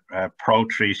a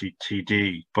pro-treaty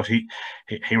TD, but he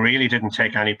really didn't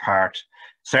take any part,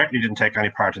 certainly didn't take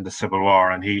any part in the Civil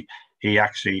War, and he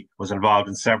actually was involved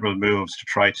in several moves to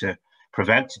try to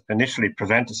initially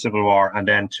prevent the Civil War and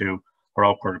then to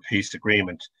broker a peace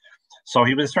agreement. So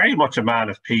he was very much a man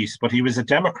of peace, but he was a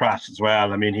Democrat as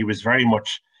well. I mean, he was very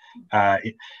much,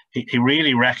 he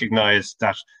really recognised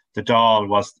that the Dáil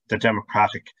was the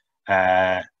democratic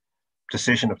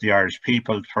decision of the Irish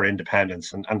people for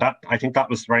independence. And that, I think that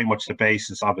was very much the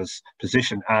basis of his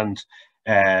position and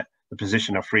the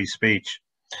position of free speech.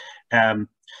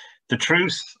 the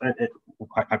truce,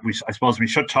 I suppose we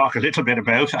should talk a little bit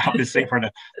about, obviously, for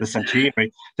the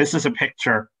centenary. This is a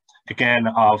picture, again,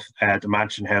 of the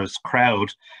Mansion House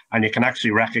crowd, and you can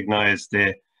actually recognise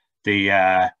the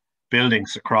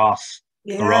buildings across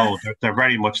the road. They're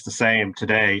very much the same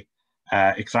today,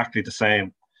 exactly the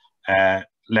same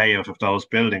layout of those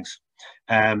buildings.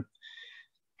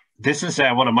 This is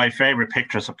one of my favourite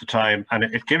pictures of the time, and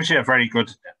it gives you a very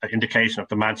good indication of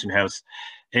the Mansion House.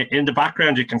 In the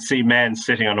background, you can see men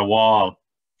sitting on a wall,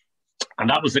 and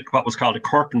that was what was called a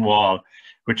curtain wall,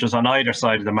 which was on either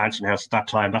side of the Mansion House at that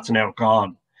time. That's now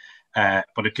gone,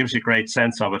 but it gives you a great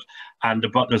sense of it. And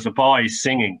there's a boy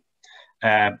singing.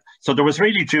 So there was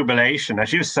really jubilation.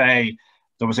 As you say,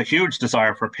 there was a huge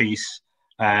desire for peace.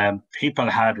 People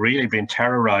had really been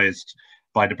terrorised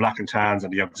by the Black and Tans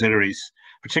and the auxiliaries,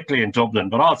 particularly in Dublin,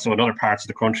 but also in other parts of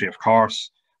the country, of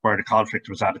course, where the conflict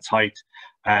was at its height.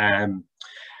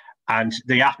 And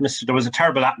the atmosphere, there was a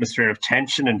terrible atmosphere of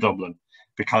tension in Dublin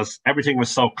because everything was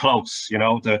so close, you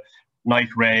know, the night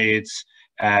raids,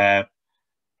 Crown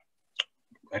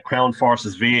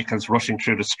Forces vehicles rushing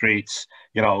through the streets,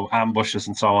 you know, ambushes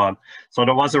and so on. So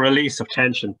there was a release of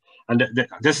tension. And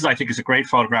this is, I think, is a great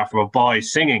photograph of a boy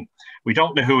singing. We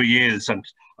don't know who he is, and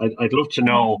I'd love to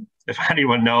know if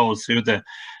anyone knows who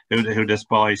this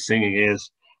boy singing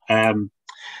is.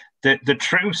 The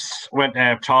truce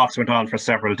talks went on for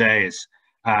several days,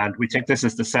 and we think this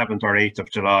is the 7th or 8th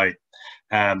of July,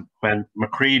 when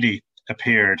Macready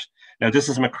appeared. Now this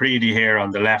is Macready here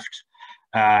on the left,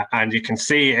 and you can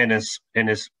see in his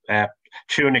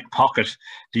tunic pocket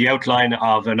the outline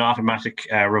of an automatic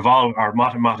revolver, or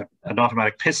an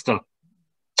automatic pistol,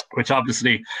 which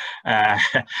obviously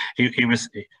he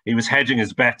was hedging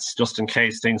his bets just in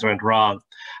case things went wrong.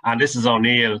 And this is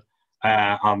O'Neill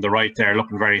on the right there,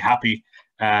 looking very happy.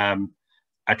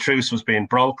 A truce was being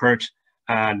brokered,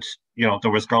 and you know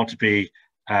there was going to be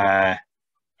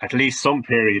at least some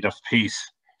period of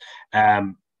peace.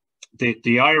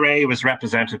 The IRA was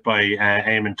represented by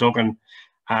Eamon Duggan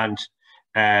and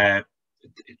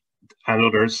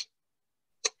others,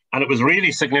 and it was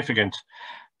really significant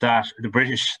that the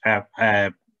British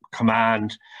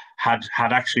command had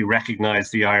actually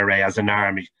recognised the IRA as an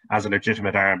army, as a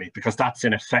legitimate army, because that's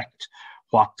in effect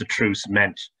what the truce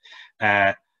meant.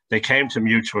 They came to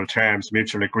mutual terms,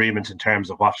 mutual agreement in terms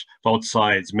of what both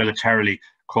sides militarily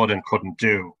could and couldn't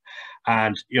do.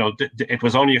 And you know, it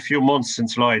was only a few months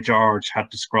since Lloyd George had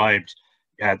described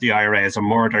the IRA as a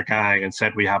murder gang and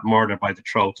said we have murder by the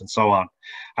throat and so on.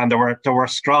 And there were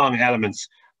strong elements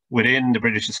within the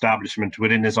British establishment,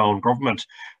 within his own government,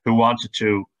 who wanted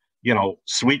to, you know,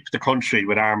 sweep the country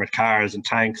with armoured cars and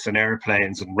tanks and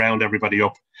airplanes and round everybody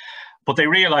up. But they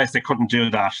realised they couldn't do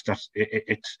that, that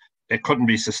it couldn't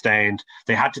be sustained.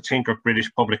 They had to think of British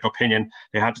public opinion.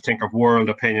 They had to think of world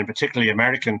opinion, particularly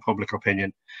American public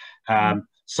opinion.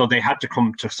 So they had to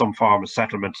come to some form of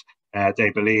settlement, they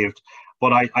believed.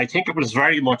 But I think it was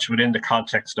very much within the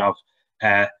context of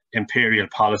imperial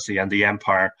policy and the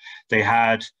empire. They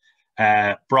had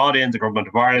brought in the Government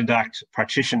of Ireland Act.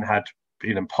 Partition had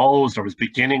been imposed or was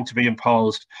beginning to be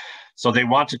imposed. So they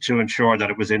wanted to ensure that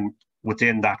it was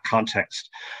within that context.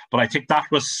 But I think that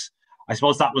was, I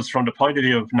suppose that was from the point of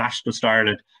view of nationalist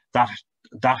Ireland,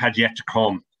 that had yet to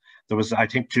come. There was, I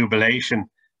think, jubilation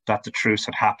that the truce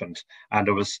had happened, and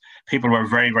people were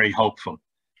very, very hopeful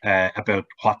about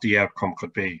what the outcome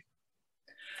could be.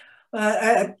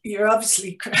 You're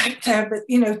obviously correct there, but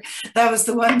you know, that was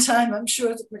the one time I'm sure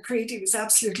that Macready was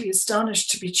absolutely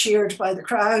astonished to be cheered by the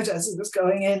crowd as he was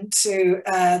going into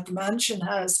the Mansion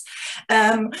House.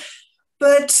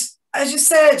 But as you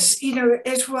said, you know,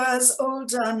 it was all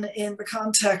done in the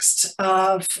context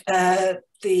of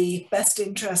the best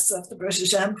interests of the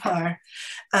British Empire,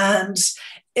 and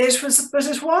it was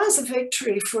a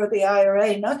victory for the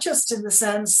IRA, not just in the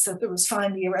sense that there was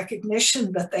finally a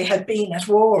recognition that they had been at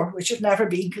war, which had never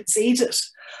been conceded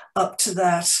up to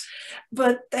that,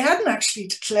 but they hadn't actually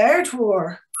declared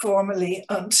war formally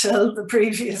until the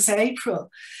previous April.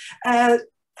 I've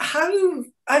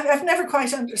never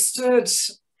quite understood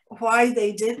why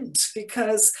they didn't,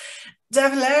 because De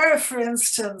Valera, for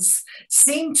instance,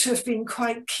 seemed to have been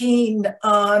quite keen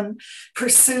on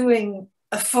pursuing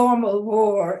a formal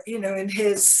war, you know, in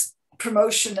his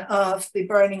promotion of the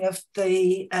burning of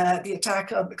the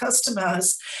attack on the Custom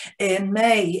House in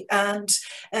May, and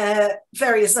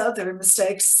various other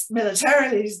mistakes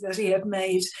militarily that he had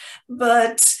made.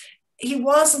 But he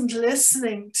wasn't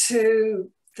listening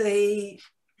to the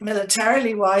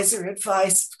militarily wiser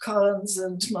advice of Collins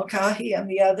and Mulcahy and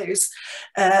the others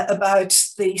about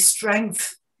the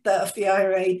strength of the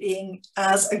IRA being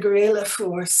as a guerrilla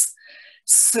force.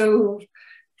 So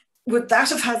would that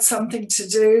have had something to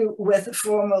do with a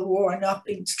formal war not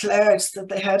being declared, that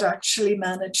they had actually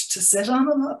managed to sit on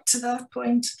them up to that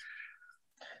point?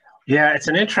 Yeah, it's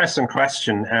an interesting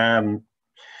question.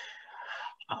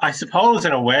 I suppose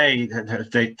in a way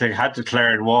they had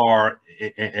declared war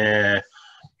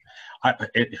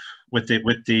with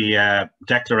the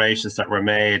declarations that were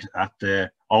made at the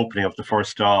opening of the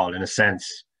first Dáil, in a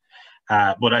sense.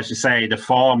 But as you say, the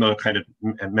formal kind of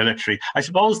military, I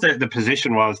suppose the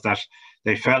position was that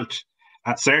they felt,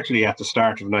 certainly at the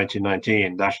start of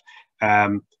 1919, that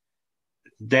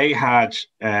they had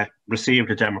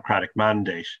received a democratic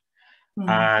mandate.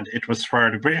 And it was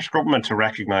for the British government to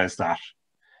recognise that.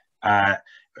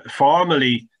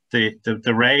 Formally,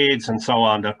 the raids and so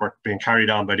on that were being carried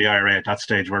on by the IRA at that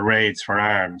stage were raids for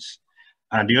arms.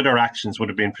 And the other actions would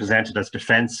have been presented as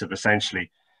defensive, essentially,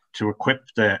 to equip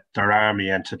their army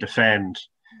and to defend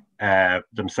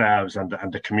themselves and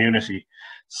the community.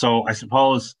 So I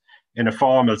suppose, in a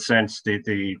formal sense,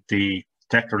 the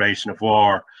declaration of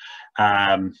war,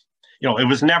 it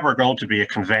was never going to be a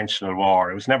conventional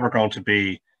war. It was never going to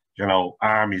be,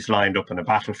 armies lined up in a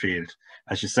battlefield.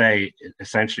 As you say,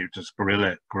 essentially just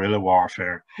guerrilla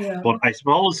warfare. Yeah. But I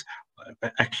suppose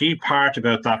a key part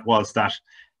about that was that,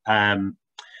 and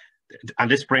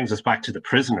this brings us back to the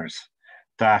prisoners,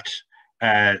 that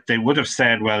they would have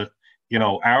said, well,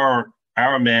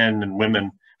 our men and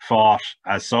women fought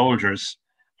as soldiers,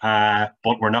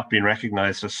 but we're not being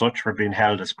recognised as such. We're being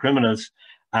held as criminals,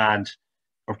 and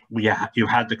you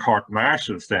had the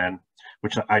court-martials then,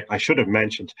 which I should have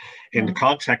mentioned, in the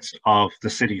context of the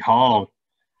City Hall,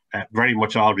 very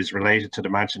much always related to the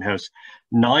Mansion House.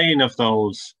 9 of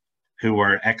those who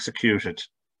were executed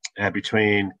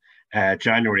between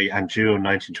January and June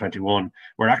 1921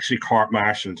 were actually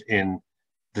court-martialed in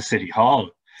the City Hall.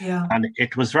 Yeah. And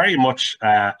it was very much,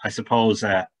 I suppose,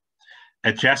 a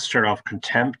gesture of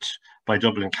contempt by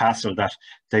Dublin Castle that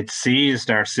they'd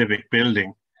seized our civic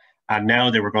building, and now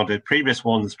they were going to, previous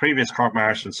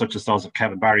court-martials, such as those of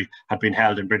Kevin Barry, had been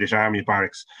held in British Army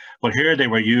barracks. But here they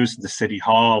were using the City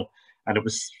Hall, and it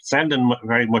was sending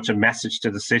very much a message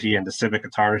to the city and the civic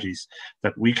authorities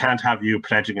that we can't have you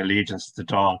pledging allegiance to the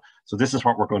Dáil. So this is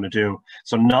what we're going to do.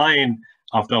 So 9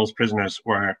 of those prisoners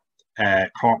were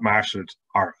court-martialed,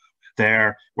 or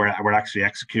were actually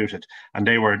executed, and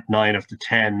they were 9 of the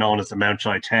 10 known as the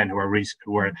Mountjoy 10, who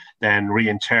were then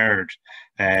reinterred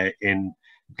in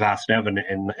Glasnevin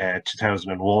in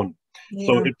 2001. Yeah.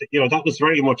 So that was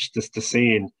very much the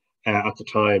scene at the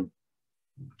time.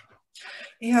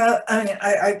 Yeah,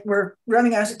 we're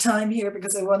running out of time here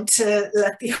because I want to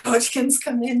let the audience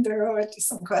come in. There are already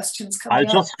some questions coming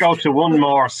I'll just go to one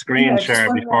more screen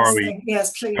share before we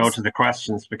go to the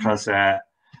questions, because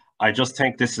I just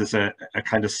think this is a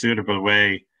kind of suitable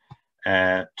way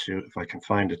to, if I can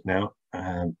find it now.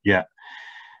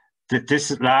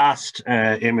 This last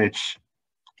image,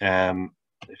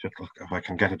 if I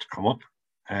can get it to come up.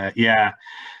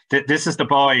 This is the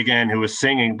boy again who was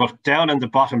singing, but down in the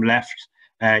bottom left,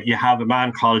 you have a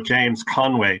man called James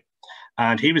Conway,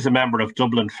 and he was a member of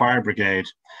Dublin Fire Brigade,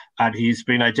 and he's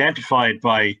been identified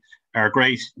by our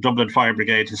great Dublin Fire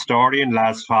Brigade historian,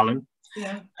 Laz Fallon.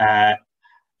 Yeah.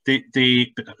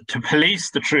 To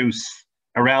police the truce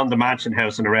around the Mansion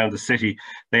House and around the city,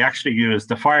 they actually used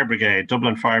the Fire Brigade.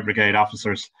 Dublin Fire Brigade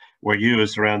officers were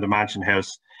used around the Mansion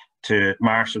House to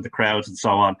marshal the crowds and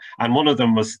so on. And one of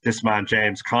them was this man,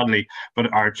 James Conway,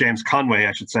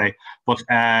 I should say. But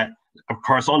of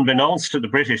course, unbeknownst to the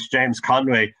British, James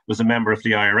Conway was a member of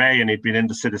the IRA, and he'd been in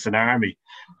the Citizen Army,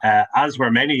 as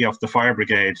were many of the Fire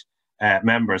Brigade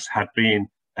members had been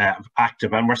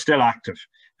active and were still active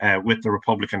with the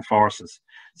Republican forces.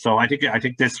 So I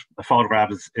think this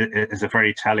photograph is a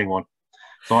very telling one.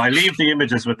 So I leave the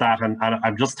images with that, and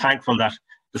I'm just thankful that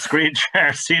the screen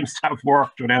share seems to have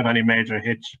worked without any major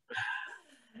hitch.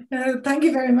 Thank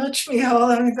you very much,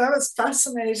 Micheál. I mean, that was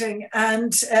fascinating.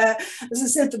 And as I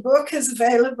said, the book is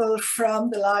available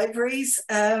from the libraries.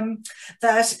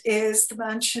 That is The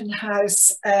Mansion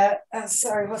House.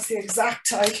 Sorry, what's the exact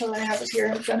title? I have it here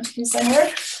in front of me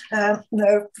somewhere.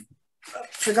 No,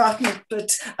 I've forgotten it,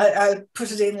 but I'll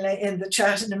put it in the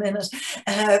chat in a minute.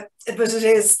 But it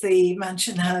is The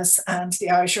Mansion House and the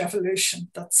Irish Revolution.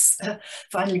 That's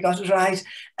finally got it right.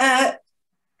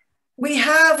 We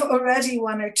have already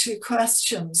one or two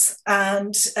questions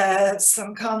and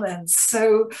some comments.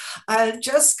 So I'll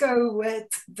just go with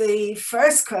the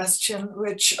first question,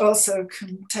 which also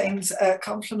contains a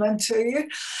compliment to you.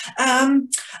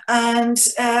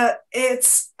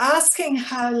 It's asking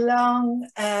how long,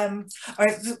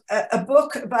 or a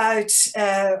book about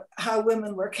how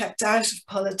women were kept out of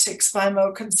politics by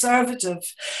more conservative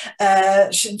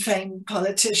Sinn Féin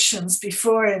politicians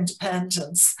before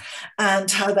independence, and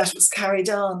how that was carried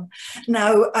on.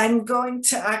 Now, I'm going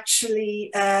to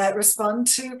actually respond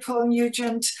to Paul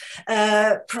Nugent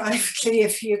privately,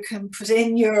 if you can put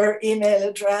in your email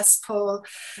address, Paul,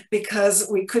 because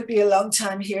we could be a long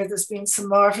time here. There's been some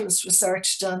marvelous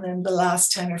research done in the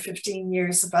last 10 or 15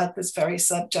 years about this very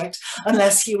subject,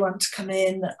 unless you want to come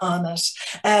in on it.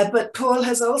 But Paul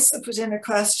has also put in a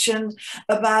question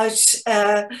about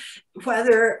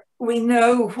whether we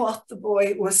know what the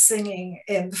boy was singing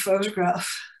in the photograph.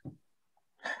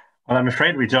 Well, I'm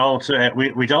afraid we don't.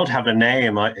 We don't have a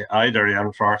name either,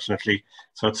 unfortunately.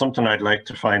 So it's something I'd like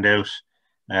to find out.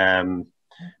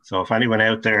 So if anyone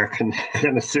out there can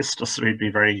assist us, we'd be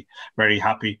very, very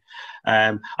happy.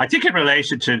 I think in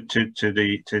relation to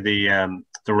the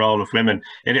role of women,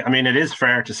 I mean, it is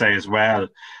fair to say as well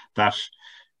that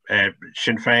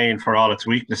Sinn Féin, for all its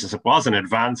weaknesses, it was an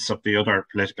advance of the other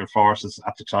political forces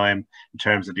at the time in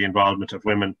terms of the involvement of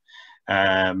women.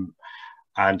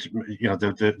 And you know,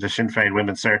 the Sinn Féin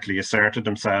women certainly asserted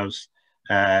themselves,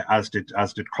 as did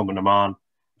Cumann na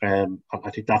Mban. I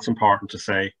think that's important to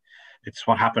say. It's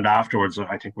what happened afterwards,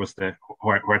 I think, was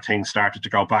where things started to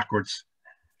go backwards.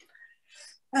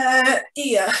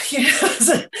 Yeah, you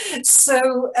know,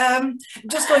 so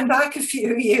just going back a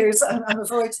few years, I'm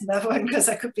avoiding that one because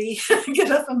I could get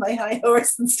up on my high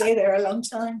horse and stay there a long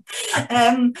time.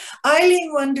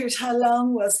 Eileen wondered how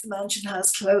long was the Mansion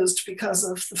House closed because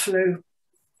of the flu?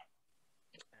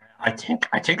 I think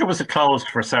it was closed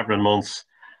for several months.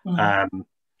 Mm.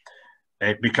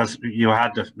 Because you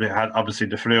had obviously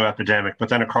the flu epidemic, but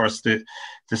then of course the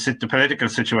political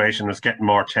situation was getting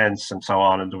more tense and so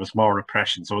on, and there was more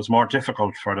repression, so it was more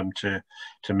difficult for them to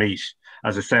meet.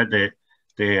 As I said,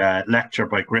 the lecture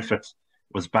by Griffith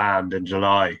was banned in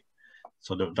July,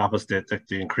 so that was the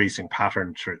increasing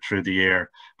pattern through the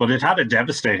year. But it had a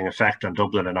devastating effect on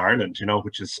Dublin and Ireland, you know,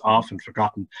 which is often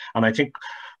forgotten. And I think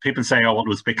people say, oh, it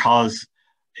was because,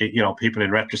 you know, people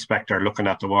in retrospect are looking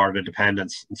at the War of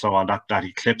Independence and so on, that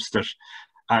eclipsed it.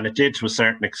 And it did to a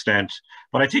certain extent.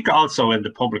 But I think also in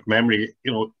the public memory,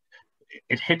 you know,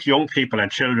 it hit young people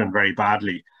and children very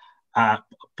badly.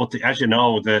 But as you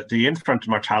know, the infant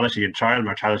mortality and child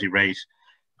mortality rate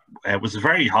was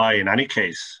very high in any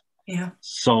case. Yeah.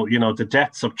 So, you know, the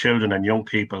deaths of children and young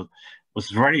people was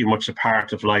very much a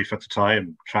part of life at the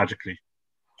time, tragically.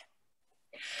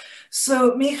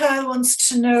 So Michael wants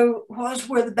to know, what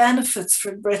were the benefits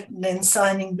for Britain in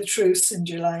signing the truce in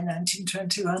July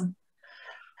 1921?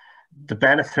 The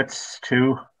benefits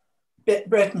to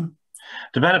Britain.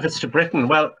 The benefits to Britain.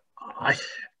 Well,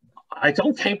 I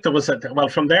don't think there was well,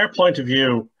 from their point of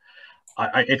view,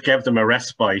 it gave them a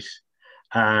respite.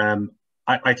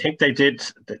 I think they did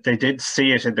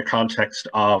see it in the context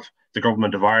of the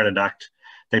Government of Ireland Act.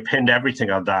 They pinned everything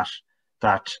on that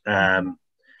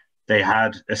they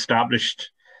had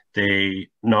established the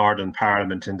Northern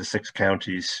Parliament in the 6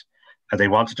 counties, and they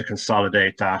wanted to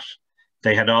consolidate that.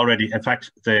 They had already, in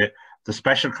fact, the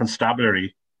Special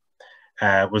Constabulary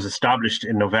was established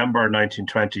in November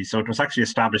 1920, so it was actually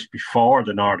established before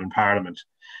the Northern Parliament.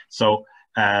 So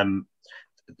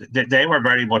they were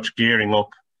very much gearing up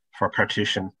for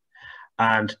partition,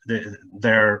 and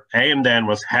their aim then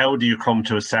was, how do you come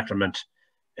to a settlement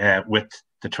with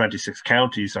the 26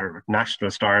 counties, or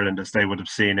nationalist Ireland as they would have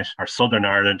seen it, or Southern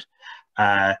Ireland,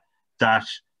 that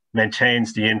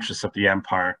maintains the interests of the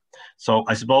empire. So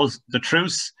I suppose the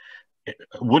truce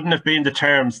wouldn't have been the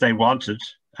terms they wanted.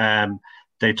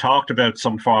 They talked about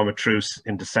some form of truce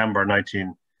in December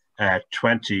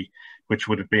 1920, which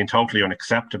would have been totally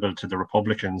unacceptable to the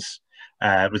Republicans.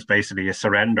 It was basically a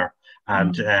surrender.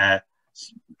 And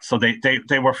so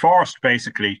they were forced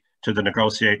basically to the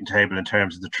negotiating table in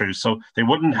terms of the truce. So they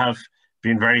wouldn't have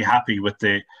been very happy with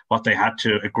what they had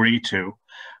to agree to,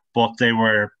 but they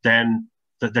were then,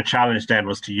 the challenge then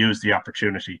was to use the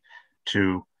opportunity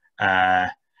to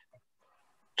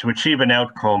achieve an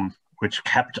outcome which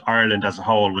kept Ireland as a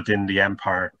whole within the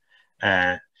empire,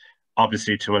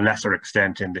 obviously to a lesser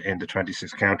extent in the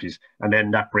 26 counties. And then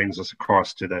that brings us, of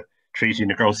course, to the treaty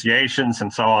negotiations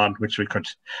and so on, which we could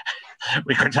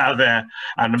have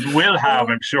and will have,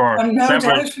 I'm sure,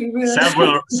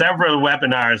 several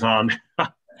webinars on.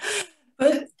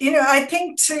 But You know, I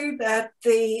think too that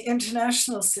the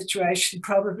international situation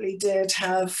probably did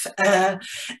have an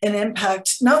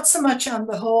impact, not so much on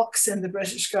the hawks in the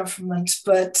British government,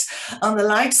 but on the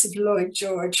likes of Lloyd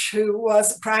George, who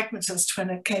was a pragmatist when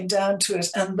it came down to it.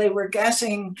 And they were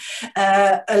getting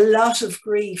a lot of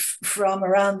grief from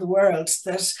around the world,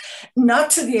 that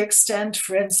not to the extent,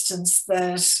 for instance,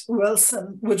 that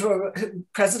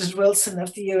President Wilson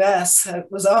of the US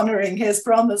was honoring his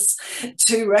promise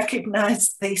to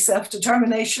recognize the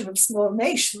self-determination of small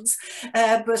nations,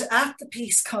 but at the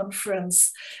peace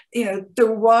conference, you know,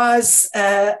 there was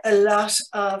a lot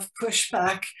of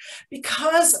pushback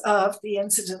because of the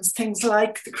incidents, things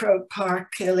like the Croke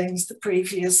Park killings the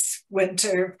previous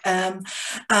winter, and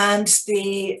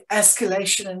the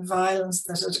escalation in violence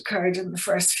that had occurred in the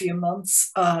first few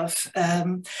months of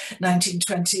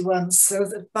 1921. So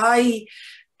that by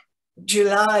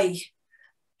July,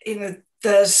 you know,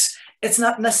 that it's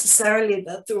not necessarily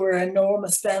that there were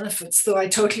enormous benefits, though I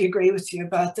totally agree with you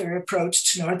about their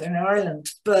approach to Northern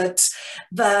Ireland, but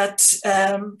that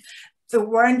there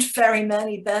weren't very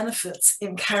many benefits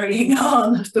in carrying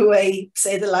on the way,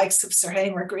 say, the likes of Sir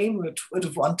Hamer Greenwood would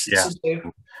have wanted to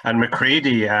do. And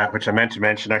Macready, which I meant to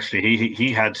mention, actually,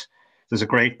 he had, there's a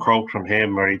great quote from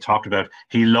him where he talked about,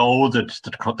 he loathed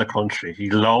the country,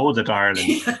 he loathed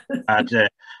Ireland, and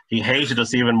he hated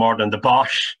us even more than the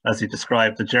Bosch, as he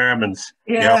described the Germans.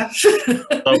 Yeah. You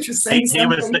know? So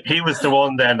he was the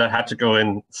one then that had to go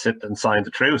and sit and sign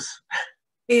the truce.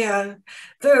 Yeah,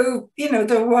 though, you know,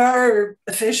 there were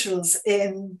officials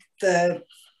in the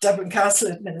Dublin Castle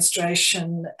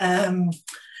administration,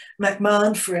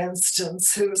 McMahon, for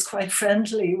instance, who was quite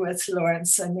friendly with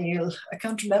Laurence O'Neill. I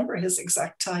can't remember his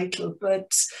exact title,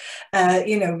 but,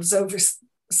 you know, was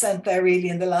sent there really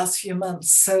in the last few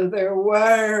months. So there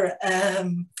were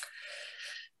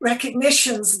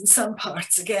recognitions in some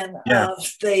parts, again,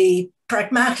 of the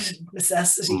pragmatic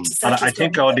necessity to settle. And I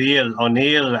think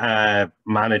O'Neill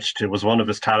managed to, was one of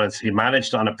his talents, he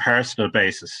managed on a personal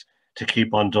basis to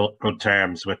keep on good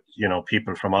terms with, you know,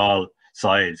 people from all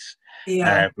sides,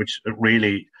 which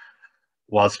really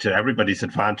was to everybody's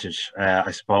advantage,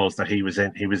 I suppose, that he was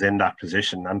in that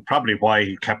position, and probably why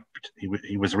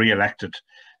he was re-elected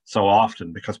so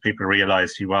often, because people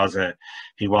realised he was a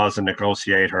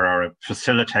negotiator or a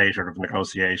facilitator of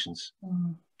negotiations.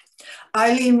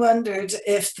 Eileen wondered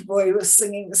if the boy was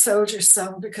singing the Soldier's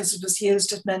Song because it was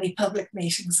used at many public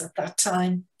meetings at that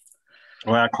time.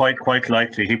 Well, quite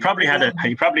likely. He probably had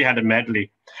a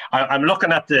medley. I'm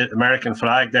looking at the American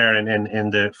flag there in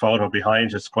the photo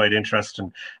behind. It's quite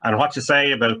interesting. And what you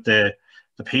say about the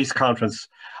peace conference,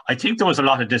 I think there was a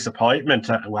lot of disappointment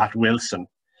at Wilson.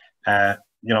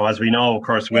 You know, as we know, of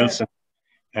course, Wilson,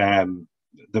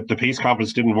 the peace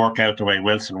conference didn't work out the way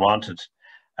Wilson wanted.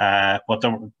 But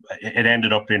it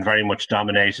ended up being very much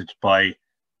dominated by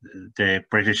the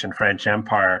British and French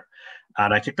Empire.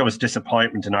 And I think there was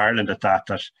disappointment in Ireland at that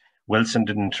Wilson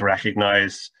didn't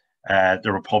recognise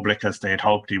the Republic as they had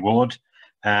hoped he would.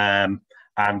 And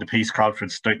the peace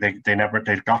conference,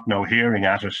 they got no hearing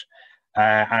at it.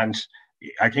 And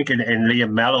I think in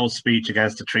Liam Mellow's speech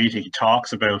against the treaty, he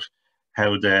talks about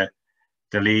how the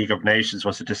League of Nations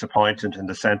was a disappointment in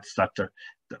the sense that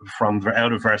from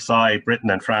out of Versailles, Britain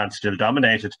and France still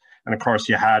dominated. And of course,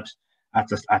 you had at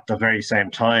the very same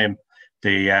time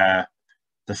the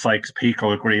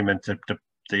Sykes-Picot Agreement,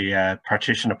 the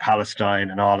partition of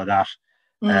Palestine, and all of that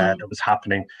that was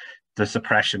happening. The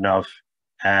suppression of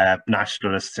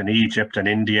nationalists in Egypt and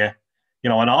India, you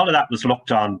know, and all of that was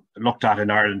looked at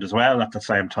in Ireland as well at the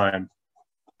same time.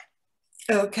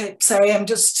 Okay, sorry,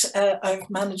 I've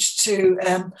managed to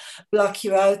block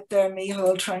you out there,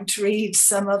 Micheál, trying to read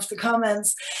some of the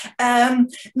comments.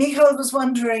 Micheál was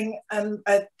wondering,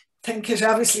 I think it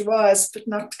obviously was, but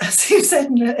not, as you said,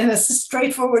 in a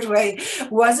straightforward way,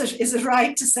 is it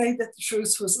right to say that the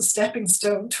truce was a stepping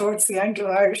stone towards the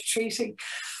Anglo-Irish Treaty?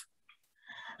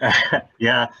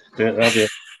 Yeah, the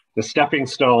stepping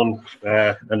stone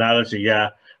analogy, yeah.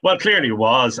 Well, clearly it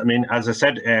was. I mean, as I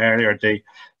said earlier,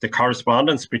 the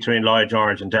correspondence between Lloyd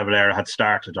George and De Valera had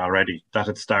started already. That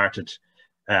had started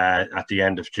at the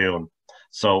end of June.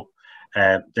 So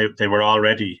they were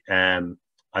already,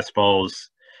 I suppose,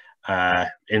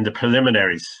 in the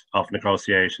preliminaries of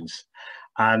negotiations.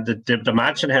 And the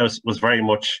Mansion House was very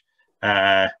much,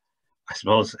 I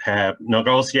suppose,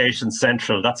 negotiation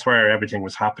central. That's where everything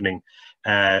was happening.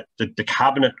 The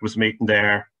cabinet was meeting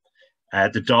there.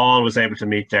 The Dáil was able to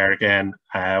meet there again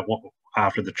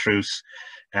after the truce.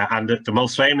 And the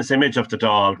most famous image of the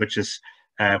Dáil,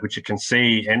 which you can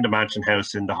see in the Mansion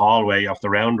House in the hallway of the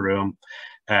Round Room,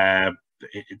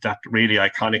 that really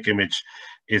iconic image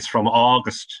is from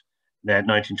August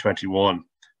 1921,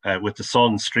 with the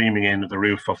sun streaming in the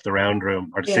roof of the round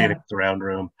room, or the ceiling of the round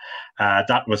room.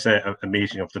 That was a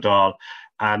meeting of the Dáil,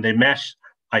 and they met,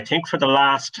 I think, for the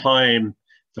last time.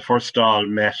 The first Dáil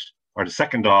met, or the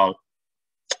second Dáil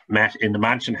met, in the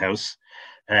Mansion House.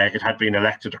 It had been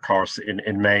elected, of course,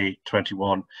 in May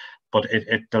 21, but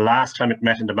the last time it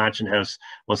met in the Mansion House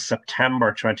was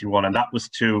September 21, and that was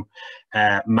to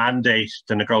mandate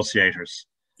the negotiators.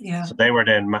 Yeah. So they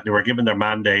were given their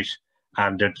mandate,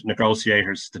 and the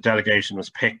negotiators, the delegation was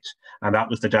picked, and that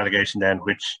was the delegation then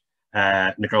which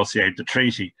negotiated the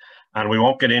treaty. And we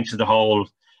won't get into the whole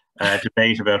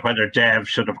debate about whether Dev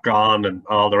should have gone and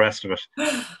all the rest of it.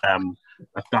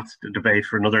 That's the debate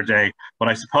for another day. But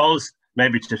I suppose,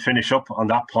 maybe to finish up on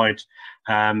that point,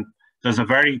 there's a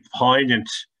very poignant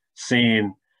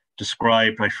scene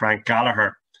described by Frank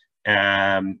Gallagher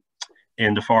in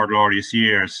the Four Glorious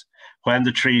Years, when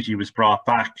the treaty was brought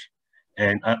back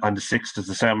on the 6th of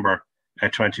December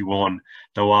 21.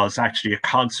 There was actually a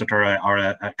concert, or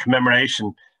a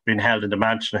commemoration, being held in the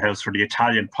Mansion House for the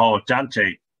Italian poet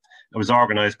Dante. It was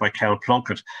organised by Count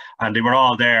Plunkett, and they were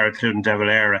all there, including De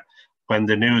Valera, when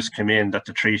the news came in that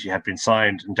the treaty had been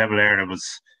signed. And De Valera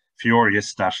was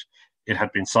furious that it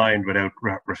had been signed without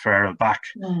referral back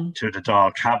to the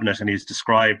Dáil cabinet, and he's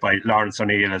described by Laurence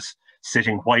O'Neill as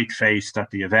sitting white-faced at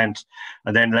the event.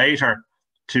 And then later,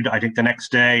 I think the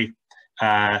next day,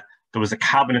 there was a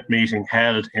cabinet meeting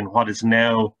held in what is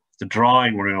now the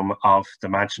drawing room of the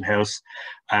Mansion House,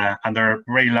 and there are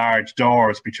very large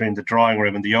doors between the drawing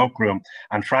room and the Oak Room.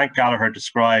 And Frank Gallagher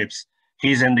describes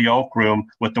he's in the Oak Room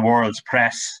with the world's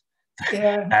press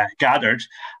gathered,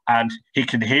 and he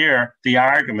can hear the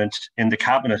argument in the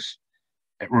cabinet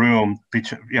room,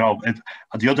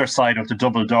 on the other side of the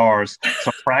double doors.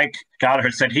 So Frank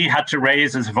Gallagher said he had to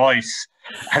raise his voice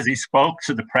as he spoke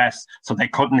to the press, so they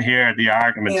couldn't hear the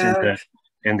arguments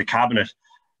in the cabinet.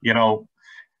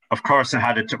 Of course, it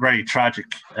had a very tragic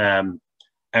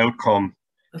outcome.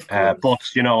 But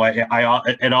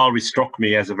it always struck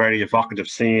me as a very evocative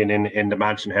scene in the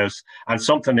Mansion House, and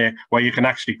something where you can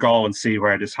actually go and see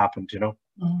where this happened.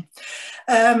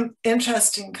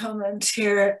 Interesting comment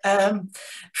here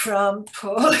from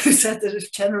Paul, who said that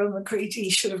if General Macready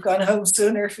should have gone home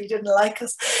sooner if he didn't like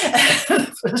us.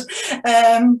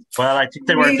 Well, I think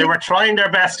they were trying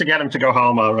their best to get him to go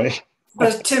home, all right.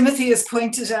 But Timothy has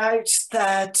pointed out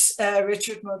that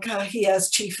Richard Mulcahy, as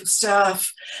Chief of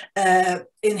Staff,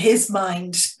 in his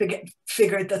mind,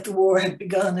 figured that the war had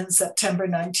begun in September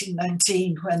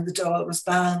 1919 when the Dáil was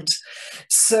banned.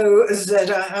 So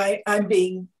that I'm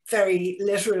being very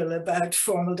literal about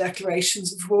formal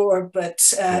declarations of war,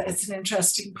 but it's an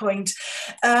interesting point.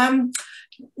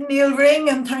 Neil Ring,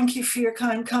 and thank you for your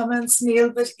kind comments, Neil,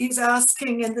 but he's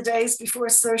asking, in the days before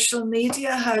social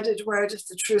media, how did word of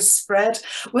the truce spread?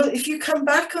 Well, if you come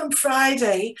back on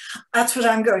Friday, that's what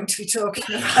I'm going to be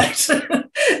talking about,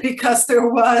 because there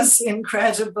was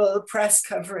incredible press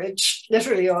coverage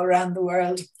literally all around the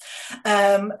world,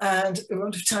 and we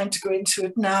won't have time to go into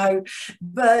it now,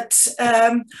 but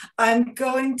I'm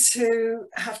going to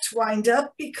have to wind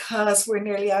up because we're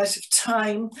nearly out of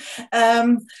time.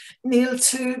 Neil,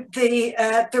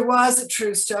 there was a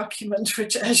truce document,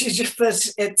 which, as you just put,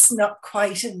 it's not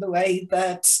quite in the way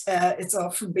that it's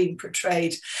often been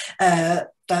portrayed.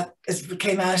 That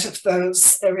came out of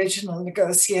those original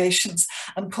negotiations.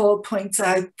 And Paul points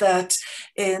out that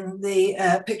in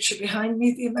the picture behind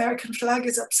me, the American flag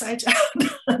is upside down,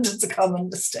 and it's a common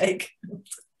mistake.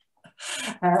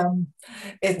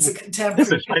 It's a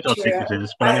contemporary picture. I don't think it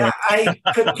is, but anyway.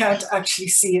 I can't actually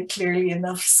see it clearly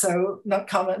enough, so not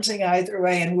commenting either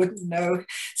way, and wouldn't know,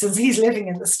 since he's living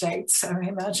in the States. I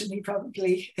imagine he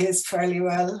probably is fairly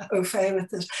well au fait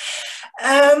with it.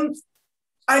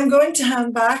 I'm going to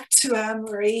hand back to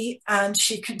Anne-Marie, and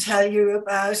she can tell you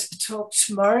about a talk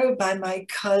tomorrow by my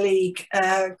colleague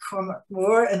Cormac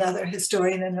Moore, another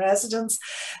historian in residence.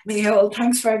 Micheál,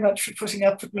 thanks very much for putting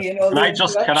up with me in all the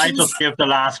introductions. Can I just give the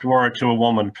last word to a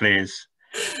woman, please?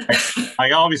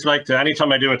 I always like to,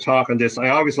 anytime I do a talk on this, I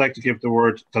always like to give the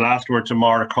last word to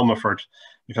Maura Comerford,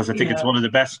 because I think it's one of the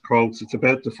best quotes. It's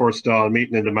about the first Dáil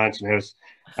meeting in the Mansion House.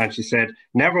 And she said,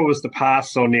 "Never was the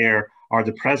past so near, or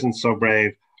the present so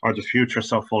brave, or the future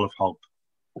so full of hope."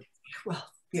 Well,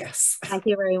 yes. Thank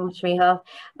you very much, Micheál.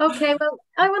 Okay, well,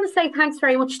 I want to say thanks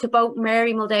very much to both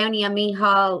Mary Muldowney and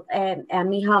Micheál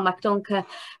MacDonncha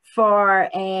for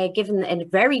giving a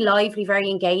very lively, very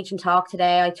engaging talk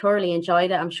today. I thoroughly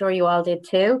enjoyed it. I'm sure you all did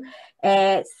too.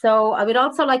 So I would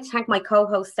also like to thank my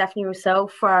co-host Stephanie Rousseau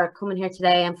for coming here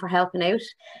today and for helping out.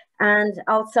 And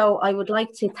also, I would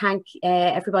like to thank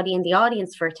everybody in the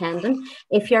audience for attending.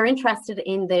 If you're interested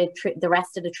in the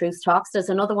rest of the Truce talks, there's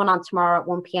another one on tomorrow at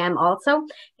 1 p.m. also.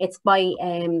 It's by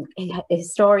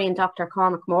historian Dr.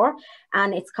 Cormac Moore,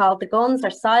 and it's called "The Guns Are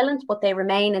Silent, but They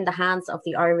Remain in the Hands of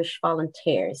the Irish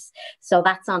Volunteers." So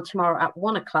that's on tomorrow at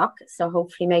 1 o'clock. So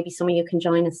hopefully maybe some of you can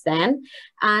join us then.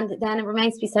 And then it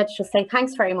remains to be said to just say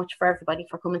thanks very much for everybody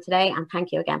for coming today, and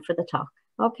thank you again for the talk.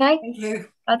 Okay. Thank you.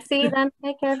 I'll see you then.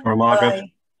 Take care. Margaret.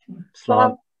 Bye.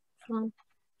 Slán. Slán.